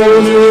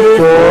mighty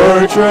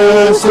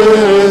fortress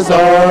is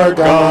our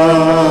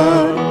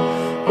God,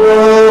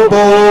 a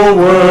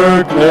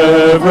bulwark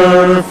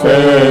never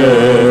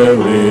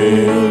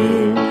failing.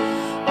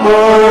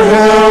 Our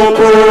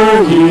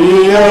helper,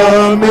 he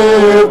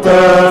amid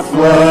the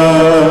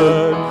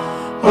flood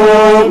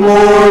of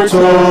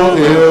mortal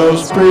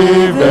ills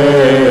prevailing.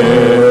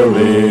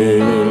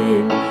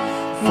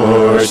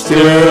 For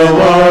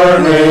still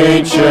our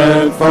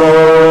ancient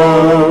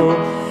foe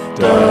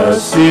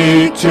does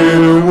seek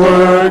to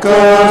work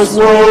us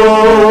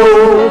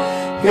woe.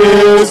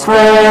 His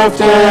craft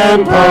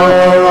and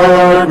power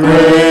are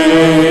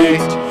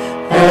great,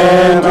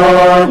 and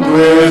armed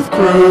with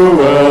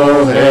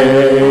cruel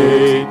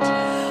hate.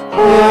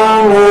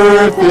 All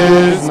earth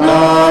is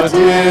not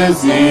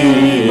his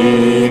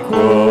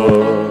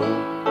equal.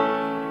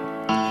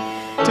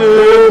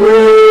 To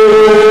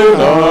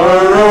win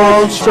our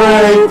own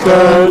strength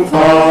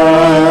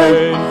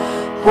confined,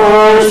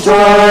 our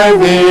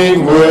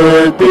striving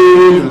would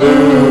be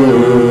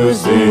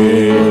losing.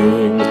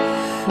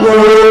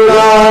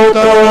 Without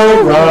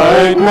the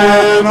right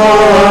man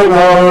on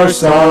our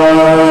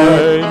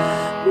side,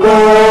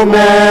 the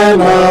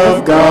man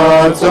of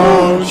God's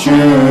own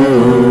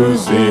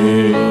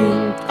choosing.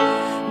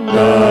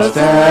 Dost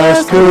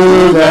ask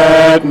who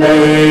that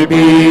may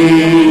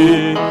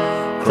be?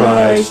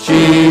 Christ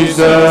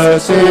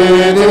Jesus,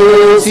 it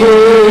is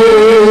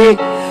he.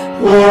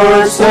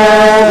 Lord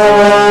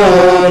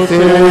Sabaoth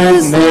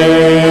his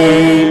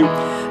name,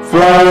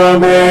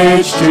 from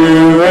age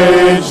to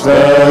age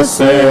the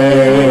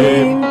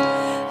same,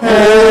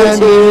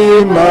 and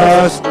he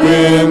must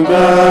win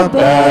the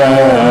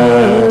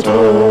battle.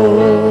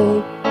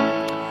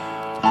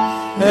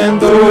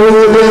 And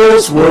though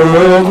this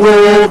world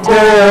with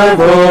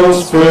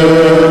devils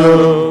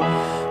fill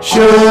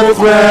should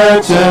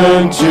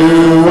threaten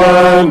to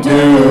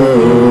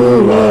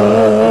undo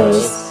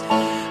us,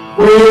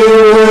 we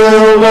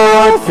will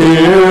not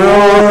fear,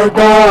 our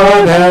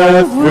God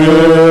hath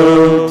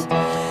willed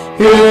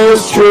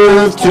his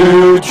truth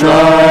to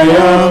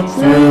triumph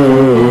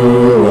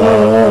through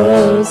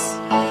us.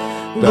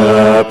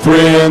 The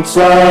Prince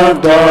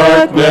of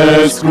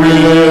Darkness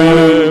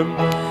grim,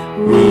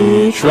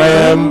 we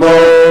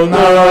tremble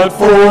not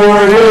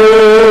for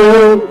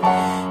him.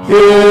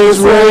 His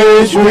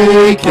rage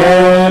we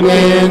can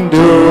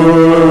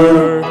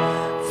endure,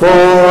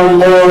 for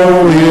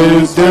lo,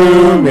 his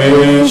doom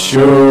is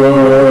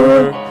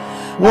sure.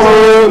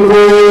 One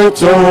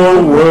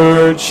little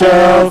word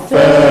shall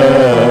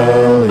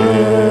fell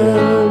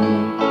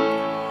him.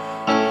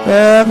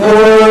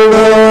 Heaven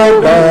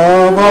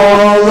above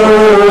all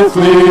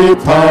earthly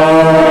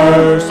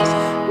powers,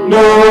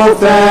 no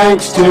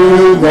thanks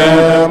to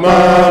them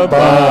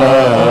abideth.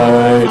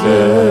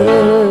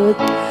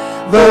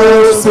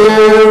 The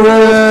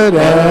Spirit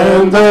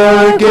and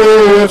the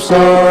gifts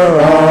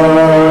are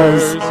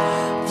ours,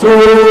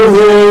 through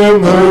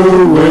him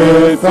who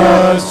with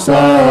us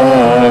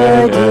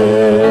sideth.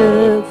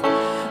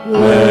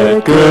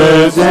 Let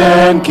goods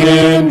and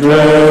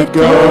kindred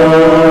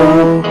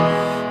go,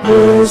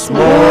 this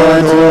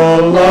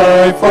mortal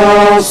life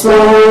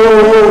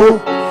also.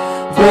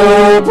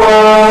 The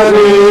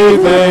body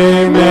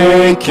they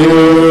may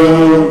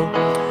kill,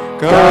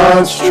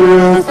 God's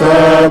truth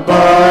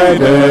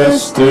abideth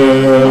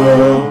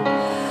still.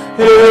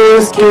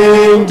 His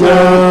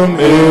kingdom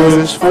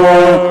is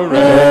forever.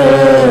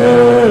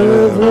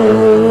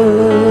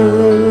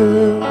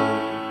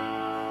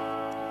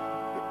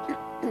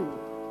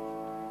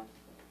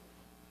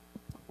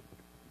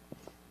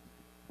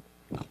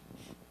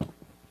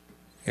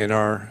 And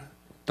our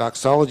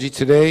doxology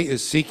today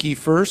is Seek Ye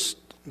First,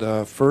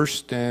 the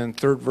first and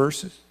third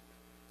verses.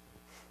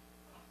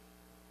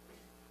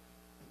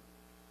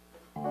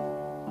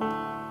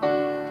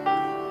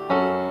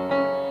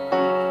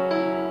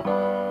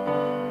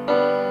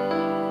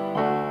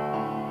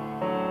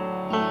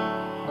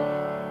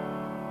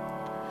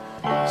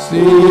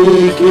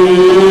 Seek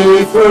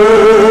ye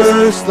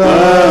first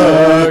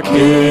the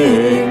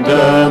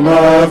kingdom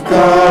of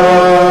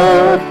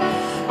God,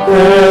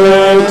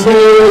 and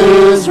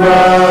his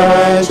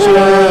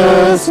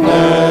righteousness,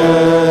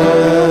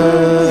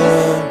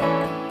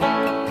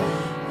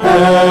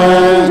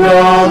 and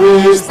all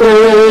these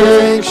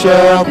things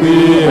shall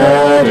be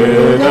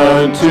added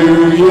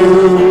unto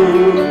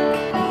you.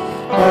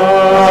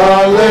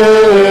 Hallelujah,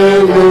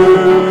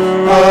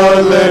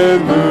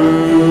 hallelujah.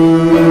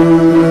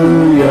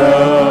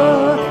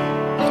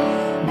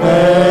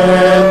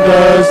 Man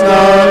does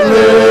not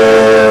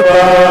live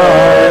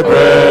by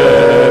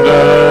bread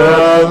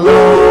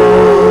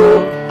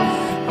alone,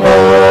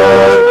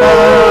 but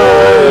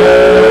by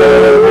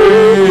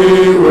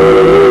every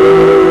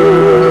word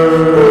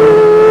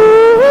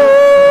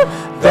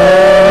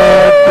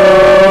that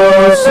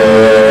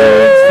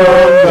proceeds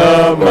from the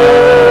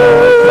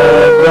mouth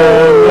of the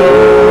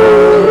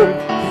Lord.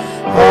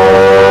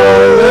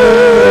 Hallelujah,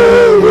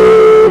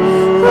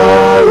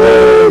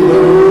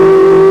 hallelujah.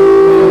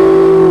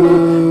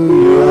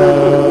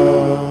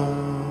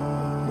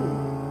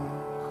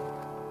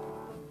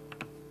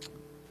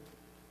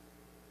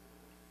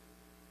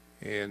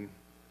 And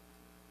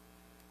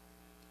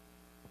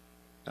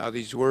now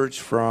these words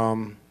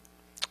from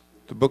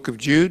the book of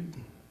Jude.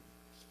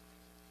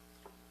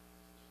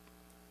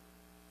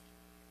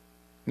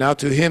 Now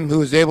to him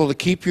who is able to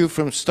keep you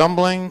from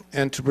stumbling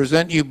and to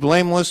present you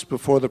blameless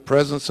before the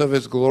presence of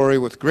his glory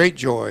with great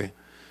joy,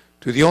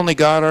 to the only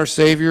God our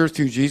Savior,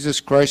 through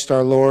Jesus Christ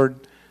our Lord,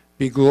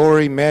 be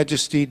glory,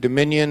 majesty,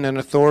 dominion, and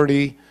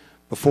authority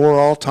before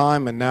all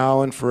time and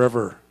now and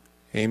forever.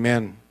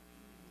 Amen.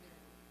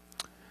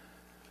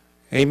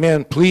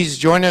 Amen. Please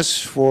join us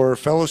for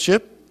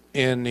fellowship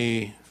in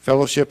the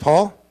fellowship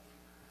hall.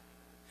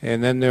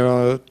 And then there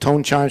are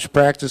tone chimes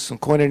practice in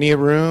the koinonia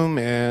room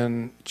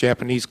and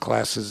Japanese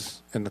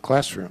classes in the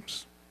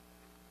classrooms.